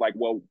it's sort of like,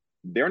 well,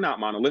 they're not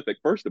monolithic,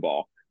 first of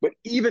all, but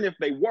even if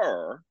they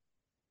were,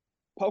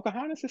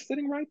 Pocahontas is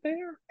sitting right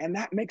there, and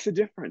that makes a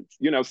difference.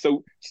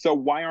 So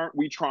why aren't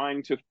we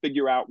trying to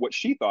figure out what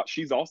she thought?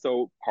 She's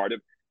also part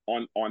of,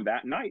 on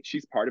that night,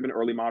 she's part of an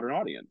early modern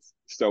audience.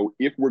 So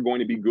if we're going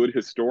to be good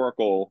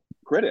historical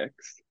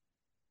critics,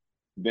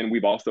 then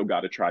we've also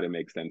got to try to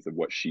make sense of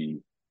what she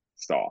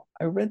saw.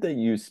 I read that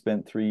you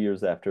spent 3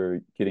 years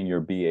after getting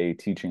your BA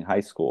teaching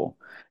high school,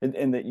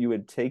 and that you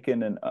had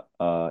taken an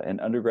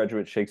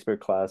undergraduate Shakespeare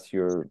class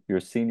your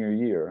senior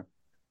year.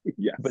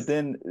 Yes. But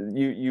then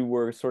you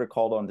were sort of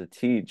called on to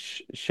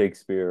teach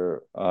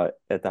Shakespeare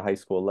at the high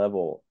school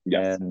level.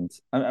 Yes. And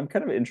I'm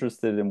kind of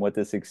interested in what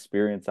this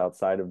experience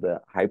outside of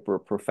the hyper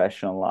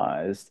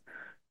professionalized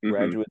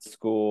graduate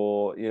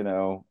school,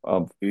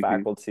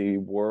 faculty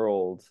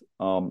world,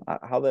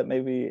 how that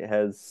maybe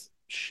has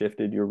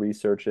shifted your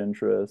research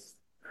interest.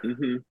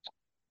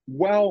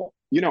 Well,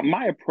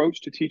 my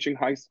approach to teaching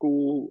high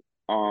school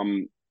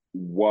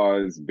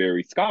was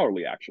very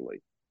scholarly,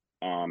 actually.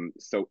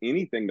 So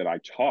anything that I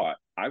taught,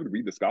 I would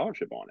read the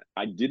scholarship on it.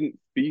 I didn't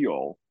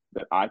feel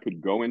that I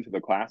could go into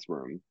the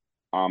classroom.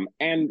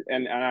 And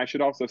I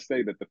should also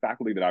say that the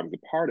faculty that I was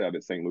a part of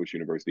at St. Louis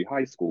University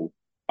High School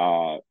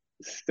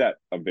set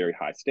a very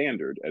high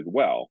standard as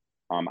well.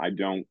 I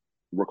don't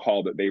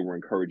recall that they were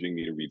encouraging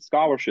me to read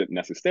scholarship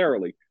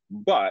necessarily,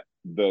 but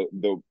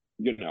the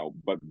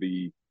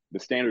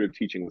standard of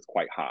teaching was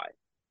quite high.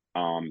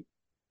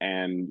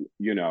 And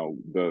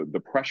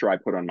the pressure I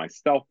put on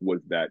myself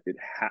was that it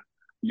had,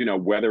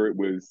 whether it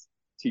was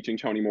teaching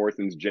Toni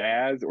Morrison's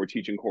jazz or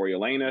teaching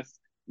Coriolanus,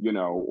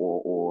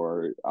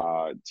 or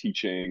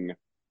teaching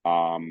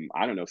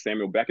I don't know,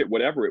 Samuel Beckett,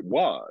 whatever it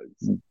was,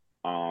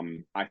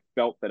 I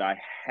felt that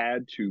I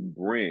had to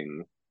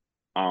bring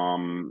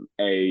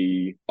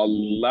a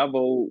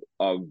level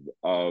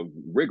of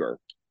rigor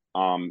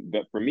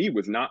that for me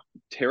was not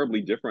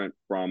terribly different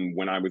from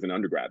when I was an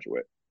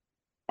undergraduate.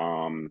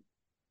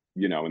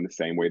 In the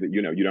same way that,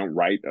 you don't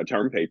write a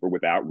term paper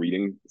without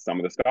reading some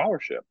of the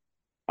scholarship.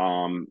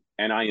 And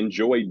I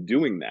enjoyed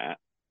doing that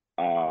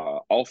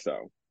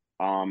also.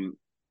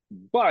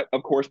 But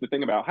of course, the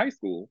thing about high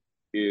school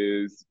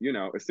is, a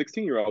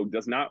 16-year-old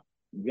does not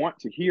want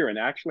to hear, and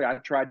actually I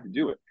tried to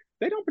do it.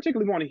 They don't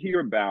particularly want to hear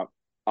about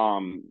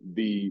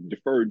the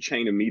deferred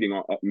chain of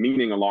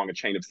meaning along a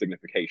chain of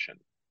signification.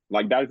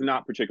 Like, that is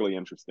not particularly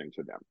interesting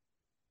to them.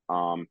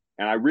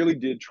 And I really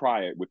did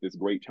try it with this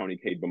great Toni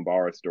Cade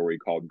Bambara story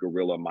called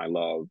Gorilla, My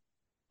Love.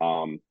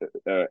 And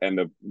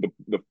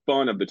the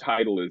fun of the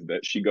title is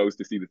that she goes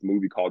to see this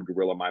movie called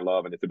Gorilla, My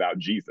Love, and it's about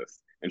Jesus.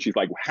 And she's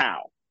like,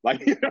 how?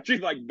 Like,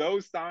 she's like,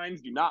 those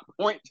signs do not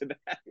point to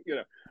that,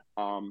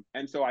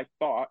 And so I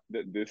thought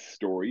that this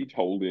story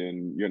told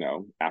in,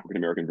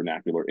 African-American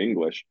vernacular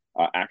English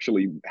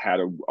actually had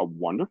a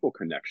wonderful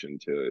connection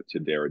to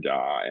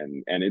Derrida.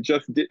 And it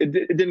just, it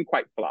didn't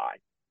quite fly.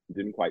 It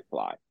didn't quite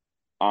fly.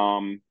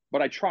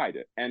 but I tried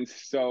it. And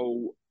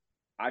so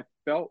I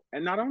felt,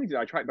 and not only did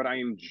I try, but I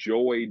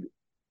enjoyed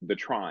the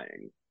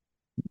trying.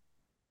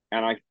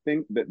 And I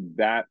think that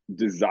that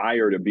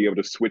desire to be able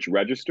to switch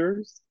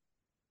registers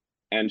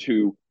and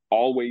to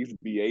always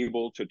be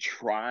able to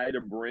try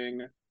to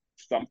bring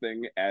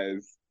something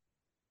as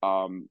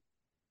um,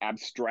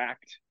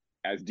 abstract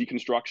as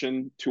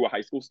deconstruction to a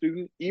high school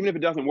student, even if it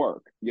doesn't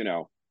work,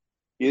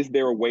 is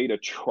there a way to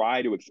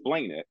try to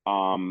explain it,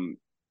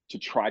 to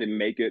try to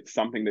make it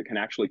something that can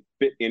actually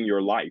fit in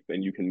your life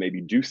and you can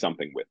maybe do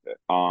something with it?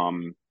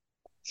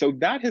 So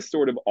that has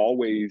sort of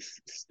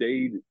always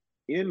stayed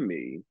in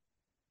me.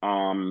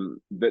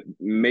 That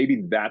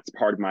maybe that's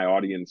part of my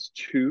audience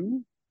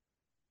too,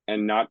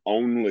 and not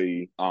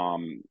only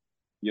an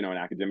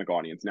academic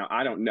audience. Now,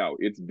 I don't know.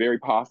 It's very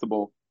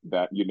possible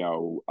that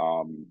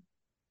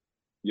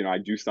I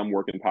do some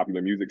work in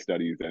popular music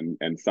studies,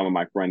 and some of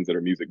my friends that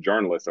are music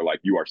journalists are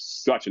like, you are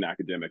such an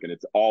academic, and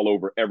it's all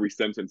over every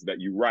sentence that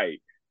you write,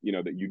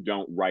 that you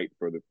don't write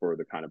for the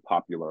kind of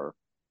popular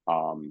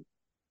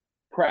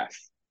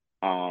press.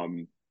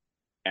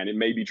 And it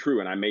may be true,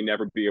 and I may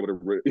never be able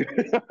to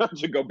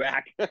to go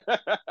back.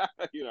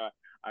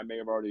 I may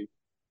have already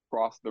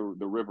crossed the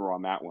river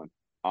on that one.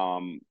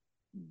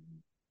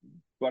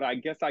 But I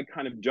guess I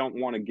kind of don't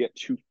want to get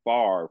too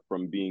far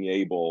from being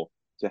able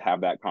to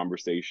have that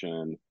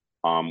conversation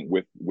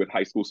with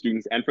high school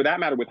students, and for that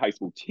matter, with high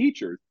school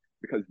teachers,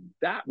 because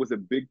that was a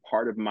big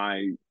part of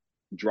my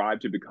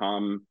drive to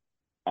become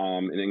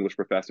an English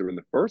professor in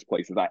the first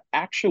place. Is I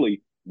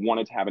actually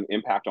wanted to have an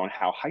impact on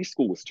how high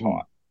school was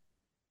taught.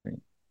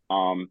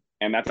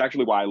 And that's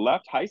actually why I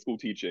left high school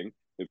teaching.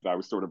 Is I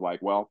was sort of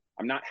like, well,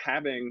 I'm not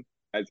having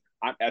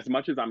as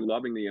much as I'm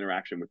loving the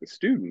interaction with the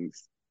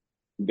students,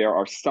 there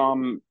are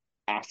some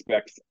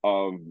aspects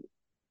of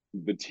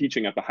the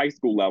teaching at the high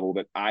school level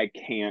that I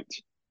can't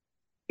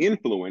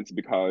influence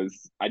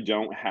because I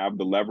don't have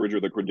the leverage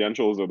or the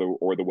credentials or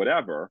the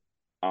whatever.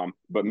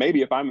 But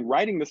maybe if I'm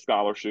writing the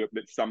scholarship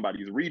that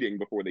somebody's reading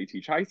before they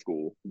teach high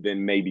school,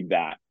 then maybe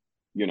that,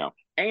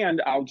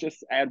 And I'll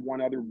just add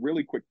one other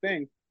really quick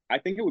thing. I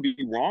think it would be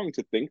wrong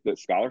to think that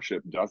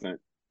scholarship doesn't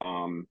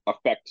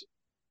affect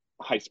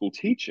high school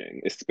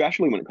teaching,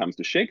 especially when it comes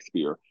to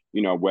Shakespeare,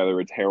 whether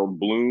it's Harold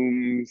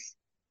Bloom's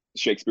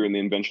Shakespeare and the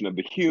Invention of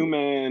the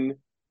Human,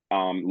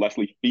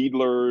 Leslie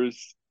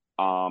Fiedler's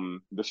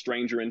The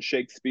Stranger in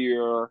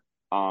Shakespeare,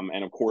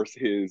 and of course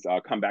his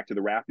Come Back to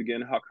the Raft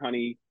Again, Huck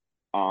Honey.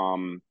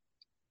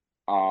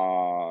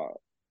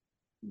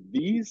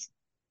 These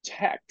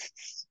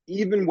texts,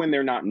 even when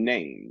they're not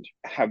named,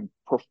 have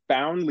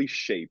profoundly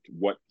shaped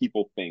what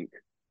people think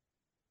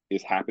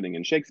is happening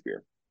in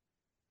Shakespeare.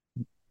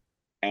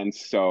 And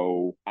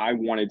so I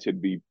wanted to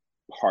be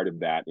part of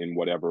that in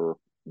whatever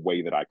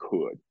way that I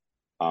could.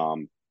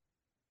 And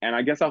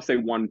I guess I'll say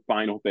one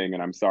final thing,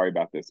 and I'm sorry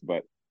about this,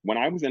 but when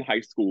I was in high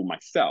school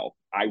myself,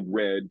 I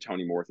read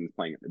Toni Morrison's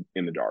Playing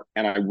in the Dark.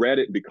 And I read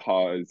it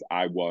because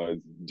I was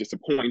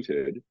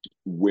disappointed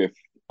with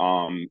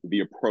the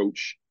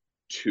approach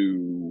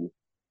to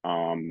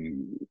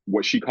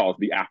what she calls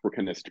the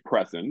Africanist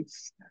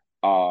presence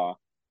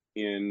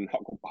in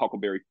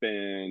Huckleberry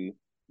Finn,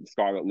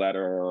 Scarlet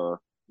Letter,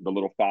 The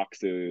Little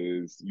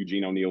Foxes,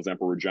 Eugene O'Neill's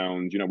Emperor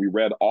Jones. We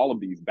read all of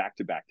these back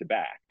to back to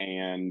back.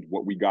 And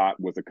what we got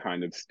was a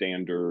kind of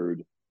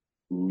standard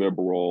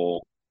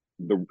liberal,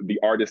 the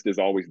artist is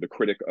always the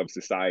critic of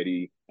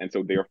society. And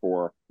so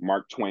therefore,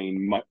 Mark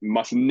Twain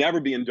must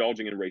never be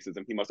indulging in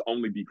racism. He must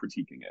only be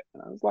critiquing it.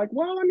 And I was like,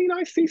 well, I mean,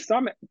 I see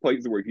some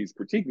places where he's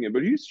critiquing it,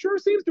 but he sure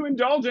seems to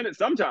indulge in it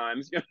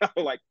sometimes,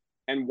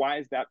 and why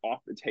is that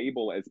off the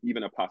table as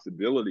even a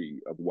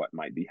possibility of what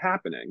might be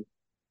happening?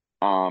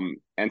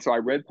 And so I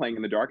read Playing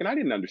in the Dark, and I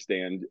didn't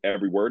understand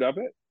every word of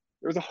it.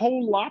 There was a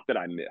whole lot that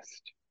I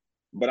missed,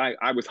 but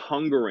I was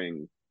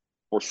hungering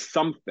for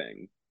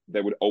something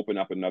that would open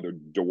up another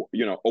door,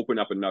 open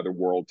up another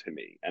world to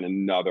me and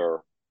another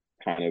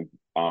kind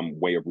of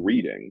way of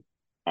reading.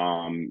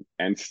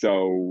 And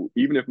so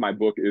even if my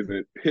book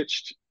isn't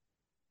pitched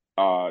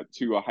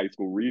to a high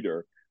school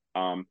reader,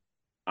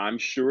 I'm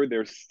sure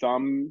there's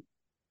some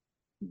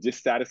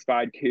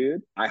dissatisfied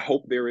kid. I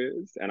hope there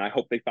is, and I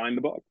hope they find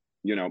the book,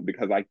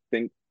 because I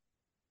think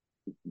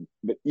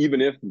that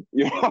even if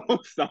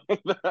some of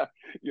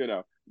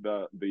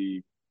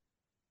the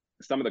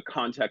some of the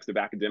context of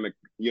academic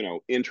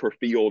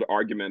intrafield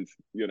arguments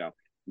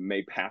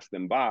may pass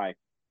them by,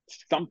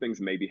 some things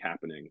may be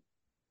happening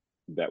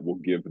that will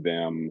give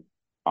them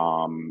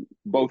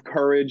both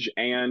courage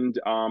and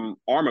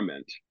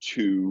armament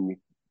to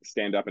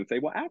stand up and say,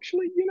 well,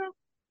 actually,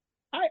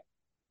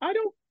 I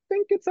don't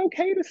think it's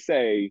okay to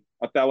say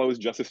Othello is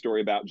just a story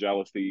about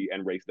jealousy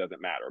and race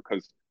doesn't matter,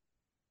 because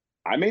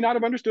I may not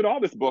have understood all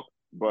this book,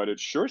 but it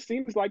sure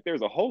seems like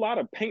there's a whole lot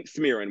of paint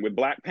smearing with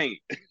black paint.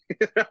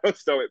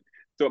 So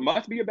it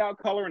must be about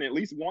color in at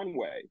least one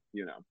way,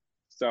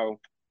 So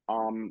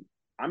I'm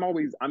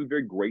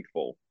very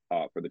grateful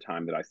for the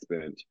time that I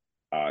spent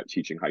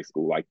teaching high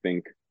school. I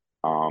think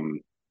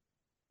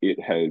it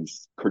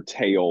has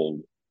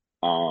curtailed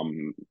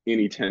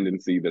any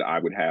tendency that I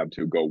would have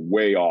to go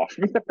way off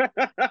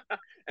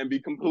and be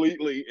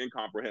completely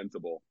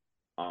incomprehensible.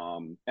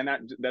 And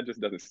that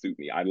just doesn't suit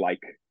me. I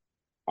like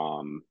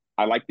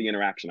the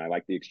interaction. I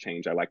like the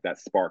exchange. I like that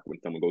spark when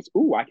someone goes,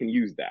 "Ooh, I can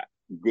use that."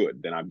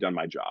 Good, then I've done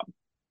my job.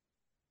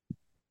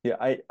 Yeah,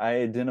 I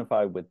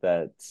identify with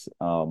that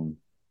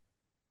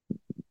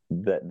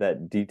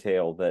that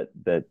detail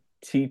that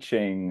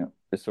teaching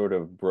sort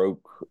of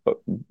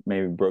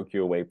maybe broke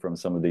you away from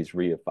some of these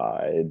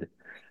reified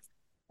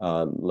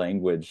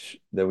language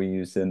that we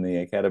use in the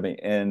academy.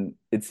 And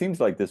it seems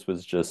like this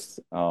was just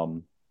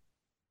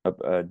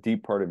a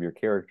deep part of your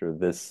character,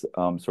 this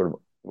sort of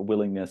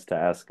willingness to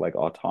ask like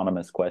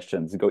autonomous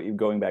questions,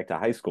 going back to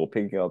high school,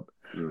 picking up,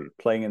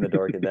 playing in the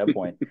dark at that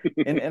point.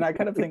 And I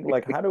kind of think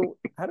like, how do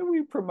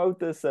we promote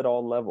this at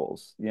all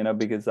levels?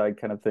 Because I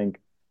kind of think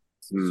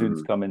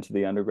students come into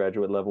the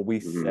undergraduate level,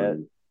 we set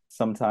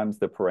sometimes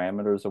the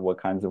parameters of what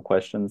kinds of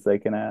questions they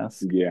can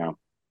ask. Yeah.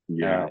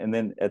 And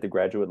then at the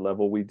graduate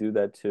level, we do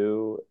that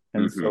too.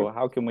 And so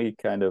how can we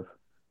kind of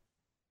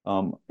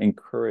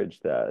encourage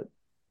that?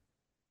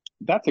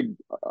 That's a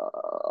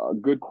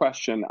good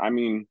question. I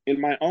mean,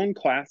 in my own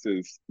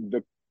classes,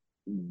 the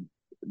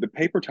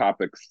paper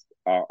topics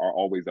are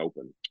always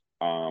open.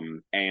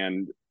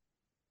 And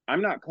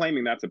I'm not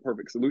claiming that's a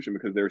perfect solution,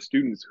 because there are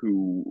students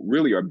who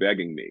really are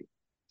begging me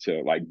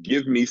to like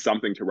give me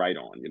something to write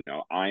on.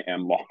 I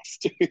am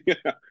lost.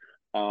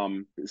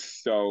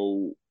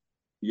 So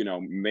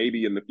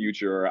maybe in the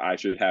future I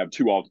should have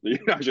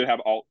I should have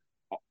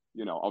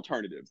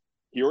alternatives.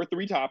 Here are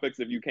 3 topics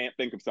if you can't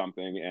think of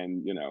something,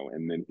 and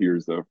then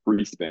here's a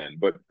free spin.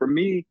 But for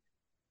me,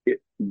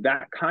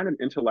 that kind of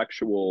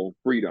intellectual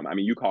freedom, I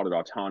mean, you called it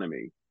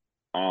autonomy,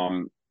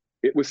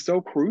 it was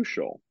so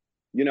crucial.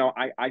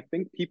 I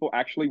think people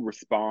actually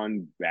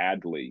respond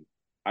badly.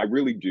 I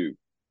really do.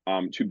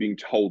 To being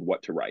told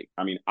what to write.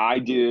 I mean, I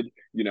did,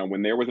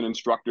 when there was an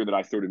instructor that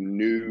I sort of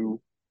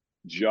knew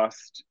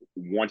just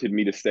wanted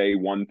me to say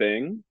one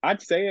thing,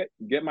 I'd say it,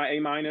 get my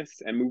A-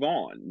 and move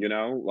on.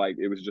 Like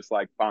it was just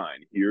like,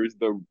 fine, here's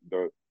the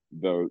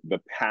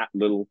pat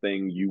little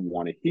thing you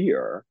want to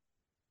hear.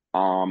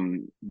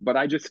 But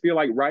I just feel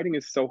like writing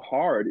is so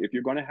hard. If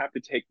you're going to have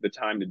to take the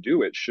time to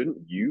do it, shouldn't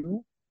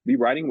you be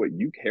writing what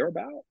you care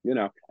about?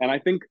 And I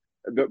think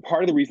the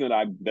part of the reason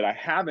that I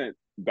haven't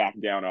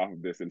backed down off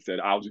of this and said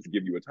I'll just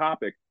give you a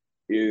topic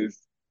is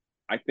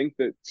I think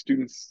that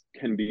students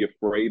can be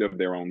afraid of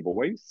their own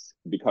voice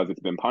because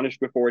it's been punished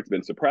before, it's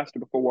been suppressed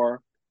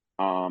before.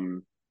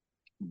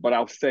 But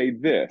I'll say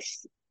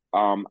this.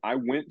 I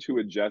went to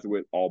a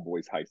Jesuit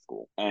all-boys high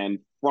school, and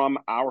from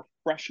our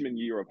freshman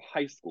year of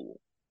high school,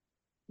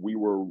 we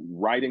were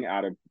writing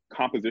out of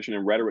composition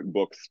and rhetoric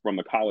books from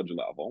the college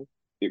level.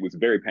 It was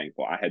very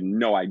painful. I had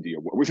no idea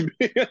what was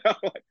being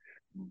like,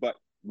 but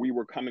we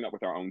were coming up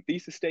with our own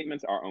thesis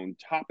statements, our own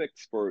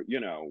topics for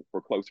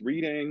close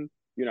reading,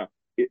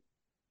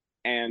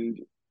 and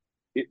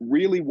it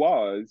really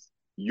was,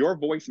 your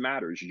voice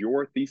matters,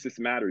 your thesis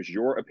matters,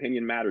 your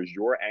opinion matters,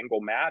 your angle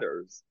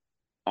matters.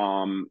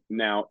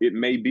 Now it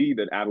may be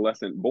that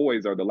adolescent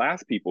boys are the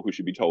last people who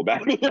should be told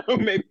that.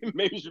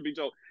 Maybe should be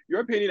told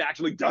your opinion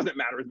actually doesn't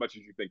matter as much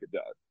as you think it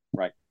does,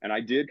 right? And I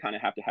did kind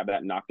of have to have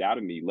that knocked out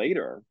of me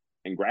later.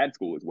 And grad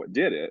school is what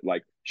did it.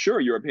 Like, sure,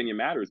 your opinion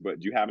matters, but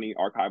do you have any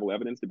archival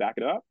evidence to back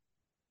it up?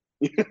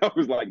 It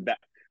was like that.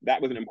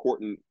 That was an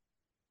important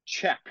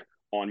check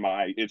on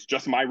it's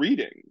just my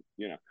reading,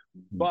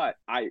 But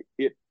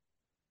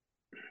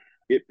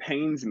it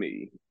pains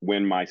me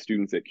when my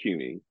students at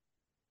CUNY,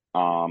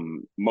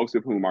 most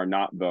of whom are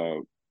not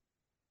the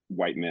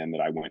white men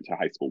that I went to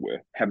high school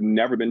with, have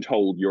never been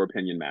told your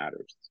opinion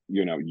matters.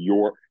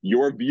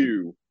 Your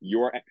view,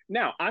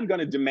 now I'm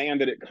going to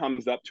demand that it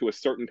comes up to a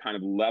certain kind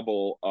of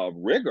level of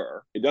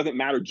rigor. It doesn't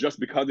matter just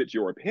because it's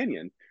your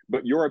opinion,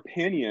 but your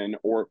opinion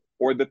or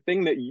the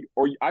thing that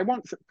I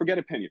won't forget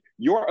opinion,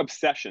 your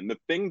obsession, the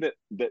thing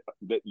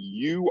that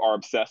you are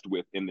obsessed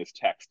with in this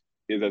text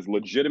is as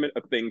legitimate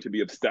a thing to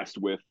be obsessed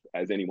with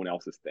as anyone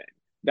else's thing.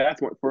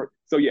 That's what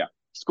so yeah,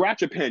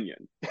 scratch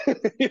opinion,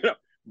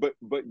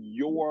 but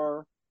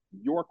your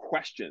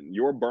question,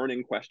 your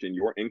burning question,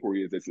 your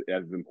inquiry is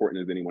as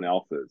important as anyone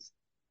else's.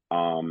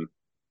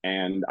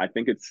 And I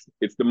think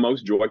it's the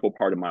most joyful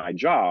part of my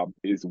job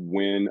is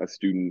when a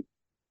student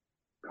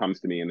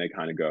comes to me and they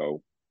kind of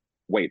go,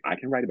 wait, I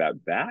can write about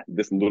that?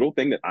 This little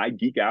thing that I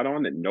geek out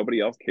on that nobody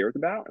else cares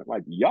about? I'm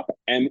like, yup.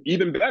 And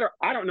even better,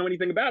 I don't know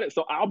anything about it,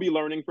 so I'll be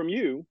learning from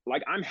you.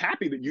 Like, I'm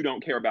happy that you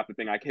don't care about the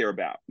thing I care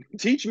about.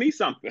 Teach me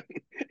something,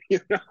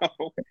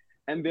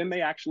 And then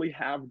they actually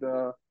have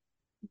the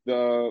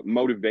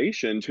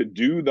motivation to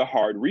do the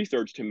hard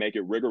research to make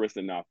it rigorous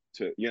enough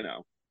to,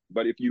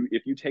 but if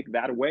you take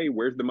that away,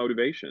 where's the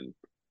motivation?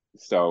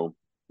 So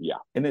yeah.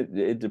 And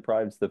it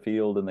deprives the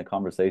field and the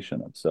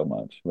conversation of so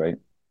much, right?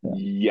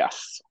 Yeah.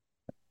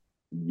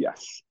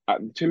 Yes.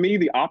 To me,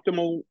 the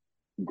optimal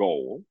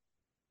goal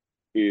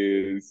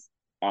is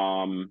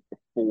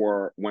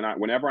for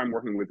whenever I'm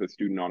working with a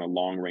student on a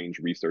long range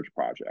research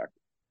project,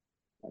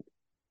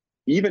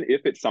 even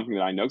if it's something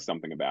that I know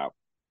something about,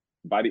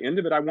 by the end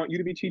of it, I want you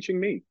to be teaching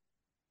me.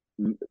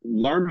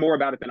 Learn more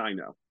about it than I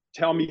know.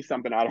 Tell me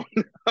something I don't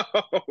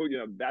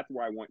know. That's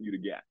where I want you to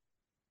get.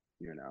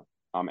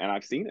 And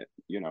I've seen it,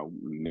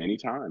 many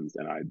times.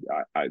 And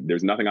I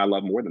there's nothing I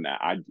love more than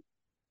that.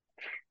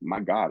 My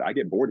God, I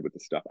get bored with the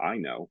stuff I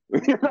know.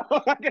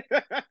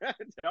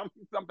 Tell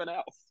me something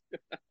else.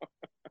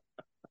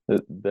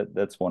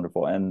 That's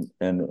wonderful and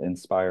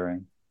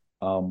inspiring.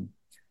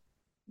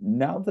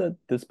 Now that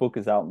this book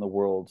is out in the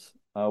world,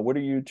 what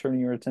are you turning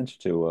your attention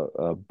to?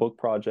 A book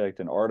project,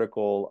 an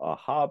article, a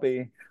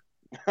hobby?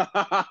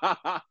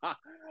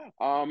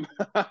 um,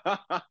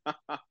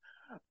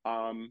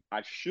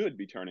 I should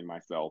be turning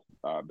myself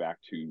back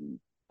to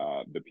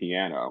the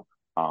piano,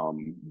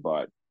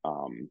 but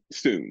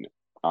soon.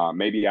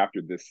 Maybe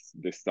after this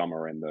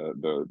summer and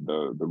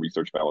the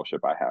research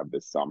fellowship I have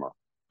this summer.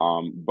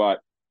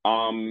 But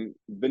the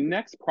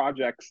next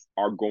projects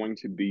are going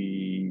to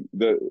be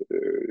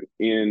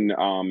in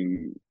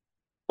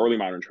early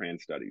modern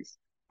trans studies.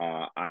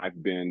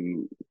 I've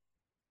been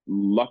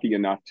lucky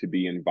enough to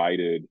be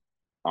invited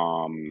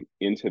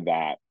into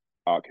that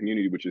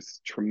community, which is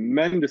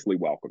tremendously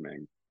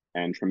welcoming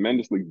and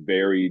tremendously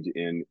varied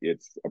in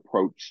its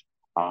approach,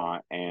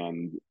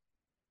 and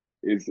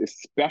is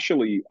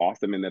especially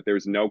awesome in that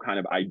there's no kind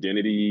of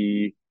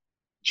identity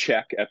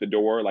check at the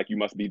door, like you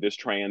must be this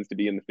trans to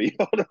be in the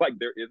field. Like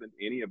there isn't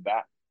any of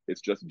that.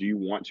 It's just, do you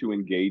want to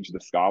engage the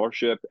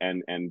scholarship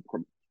and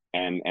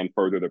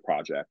further the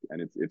project?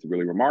 And it's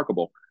really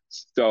remarkable.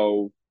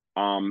 So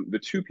the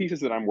two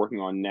pieces that I'm working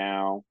on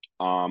now,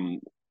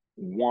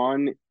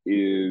 one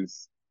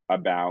is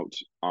about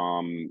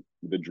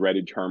the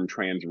dreaded term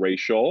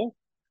transracial,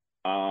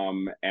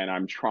 and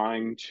I'm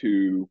trying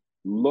to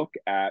look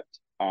at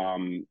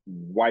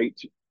white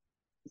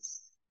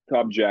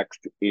subjects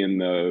in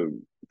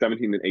the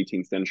 17th and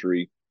 18th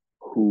century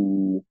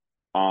who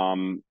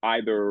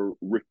either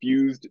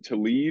refused to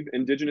leave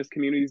indigenous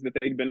communities that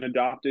they'd been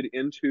adopted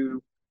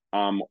into,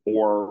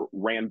 or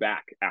ran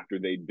back after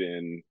they'd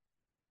been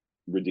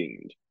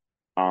redeemed.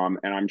 And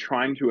I'm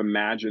trying to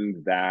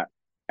imagine that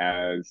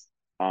as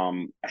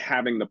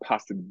having the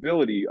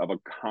possibility of a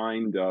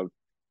kind of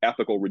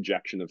ethical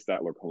rejection of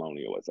settler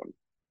colonialism,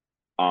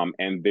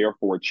 and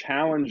therefore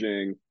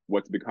challenging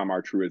what's become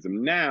our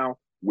truism now,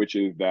 which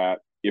is that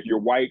if you're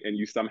white and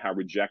you somehow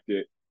reject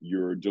it,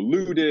 you're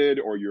deluded,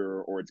 or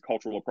it's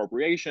cultural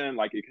appropriation.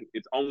 Like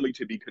it's only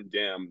to be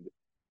condemned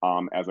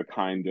as a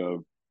kind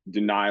of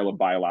denial of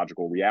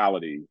biological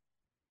reality.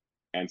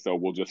 And so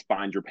we'll just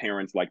find your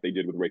parents like they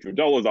did with Rachel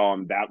Dolezal,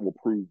 and that will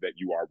prove that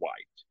you are white.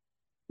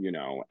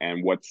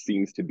 And what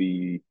seems to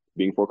be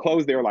being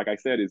foreclosed there, like I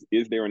said,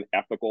 is there an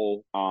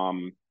ethical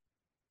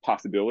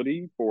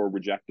possibility for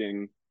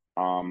rejecting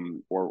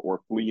or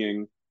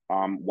fleeing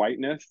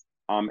whiteness?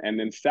 And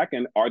then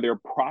second, are there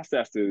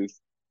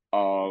processes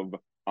of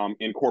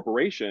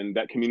incorporation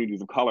that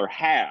communities of color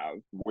have,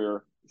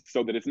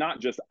 so that it's not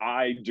just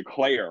I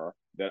declare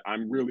that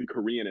I'm really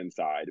Korean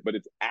inside, but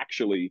it's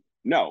actually,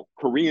 no,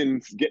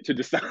 Koreans get to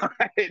decide.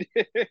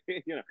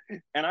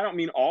 And I don't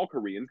mean all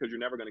Koreans, because you're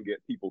never going to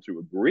get people to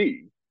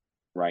agree,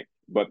 right?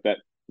 But that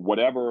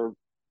whatever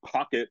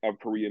pocket of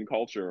Korean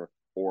culture,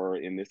 or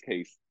in this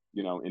case,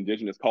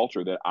 indigenous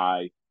culture, that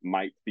I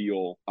might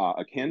feel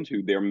akin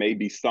to, there may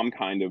be some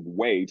kind of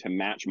way to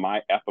match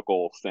my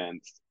ethical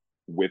sense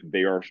with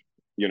their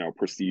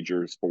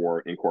procedures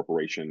for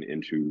incorporation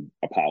into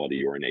a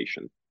polity or a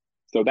nation.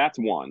 So that's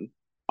one.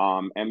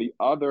 And the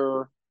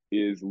other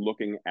is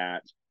looking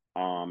at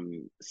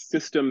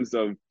systems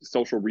of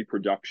social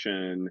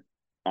reproduction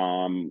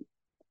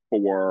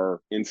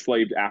for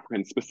enslaved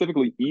Africans,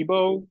 specifically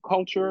Igbo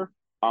culture,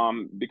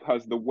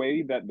 because the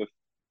way that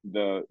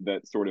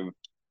that sort of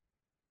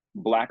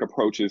Black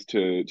approaches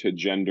to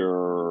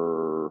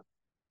gender,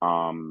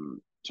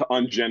 to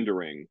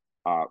ungendering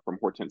from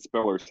Hortense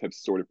Spillers have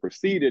sort of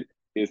proceeded,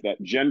 is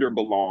that gender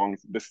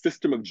belongs, the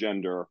system of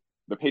gender,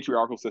 the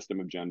patriarchal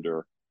system of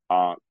gender,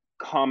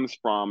 comes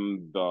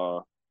from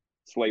the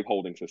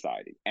slaveholding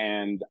society.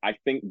 And I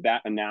think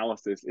that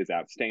analysis is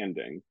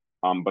outstanding.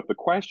 But the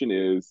question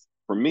is,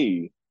 for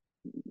me,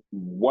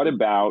 what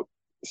about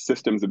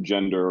systems of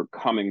gender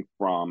coming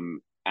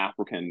from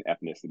African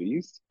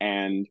ethnicities?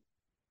 And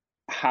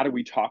how do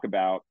we talk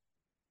about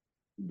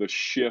the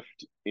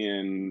shift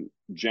in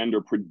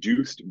gender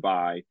produced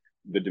by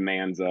the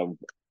demands of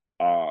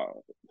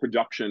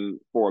production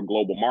for a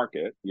global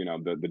market,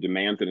 the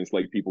demands that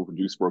enslaved people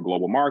produce for a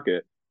global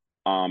market?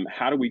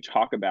 How do we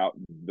talk about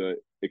the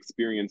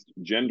experienced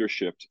gender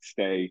shift,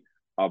 say,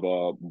 of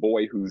a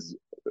boy who's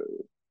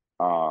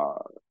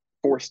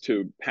forced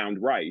to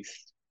pound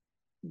rice,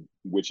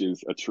 which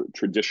is a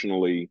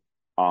traditionally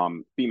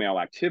female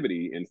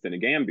activity in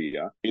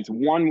Senegambia? It's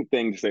one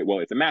thing to say, well,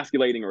 it's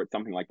emasculating or it's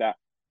something like that.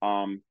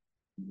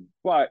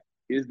 But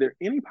is there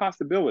any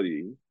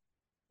possibility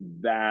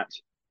that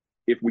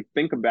if we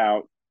think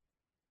about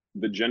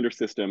the gender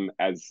system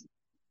as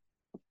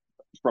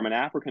from an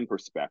African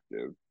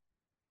perspective,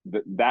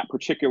 that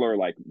particular,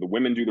 like the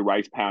women do the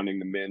rice pounding,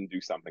 the men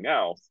do something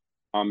else,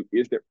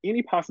 Is there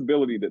any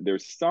possibility that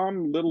there's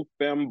some little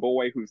femme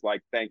boy who's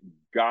like, thank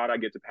God I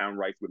get to pound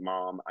rice with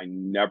mom. I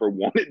never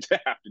wanted to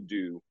have to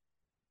do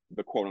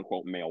the quote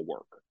unquote male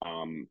work.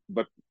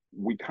 But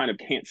we kind of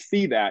can't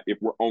see that if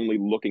we're only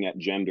looking at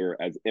gender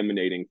as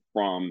emanating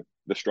from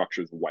the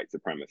structures of white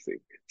supremacy.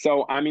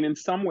 So, I mean, in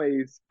some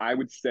ways, I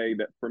would say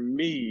that for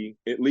me,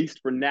 at least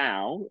for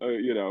now,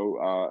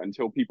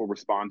 until people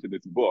respond to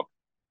this book,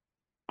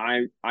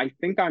 I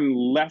think I'm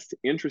less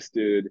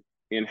interested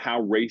in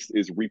how race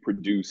is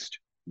reproduced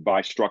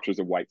by structures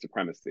of white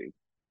supremacy.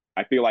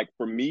 I feel like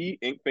for me,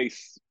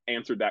 Inkface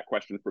answered that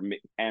question for me.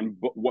 And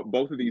what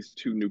both of these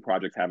two new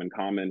projects have in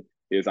common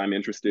is I'm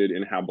interested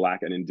in how Black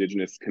and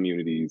Indigenous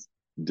communities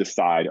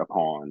decide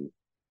upon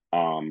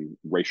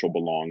racial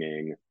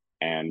belonging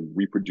and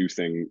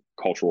reproducing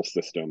cultural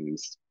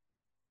systems,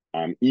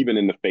 even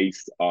in the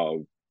face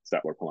of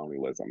settler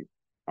colonialism.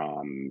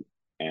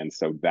 And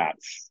so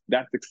that's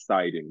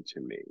exciting to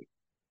me.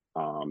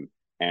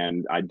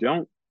 And I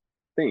don't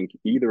think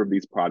either of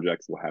these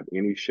projects will have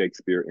any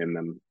Shakespeare in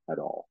them at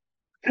all.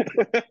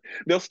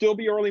 They'll still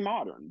be early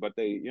modern, but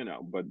they,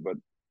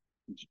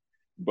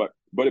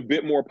 but a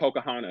bit more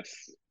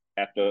Pocahontas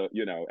at the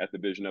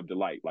Vision of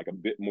Delight, like a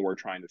bit more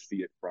trying to see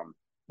it from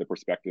the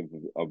perspective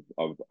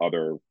of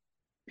other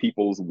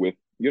peoples with,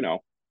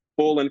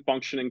 full and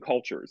functioning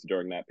cultures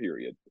during that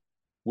period.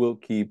 We'll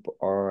keep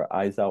our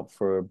eyes out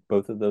for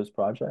both of those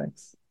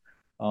projects.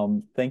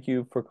 Thank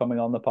you for coming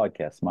on the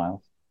podcast,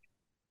 Miles.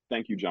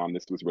 Thank you, John.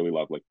 This was really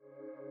lovely.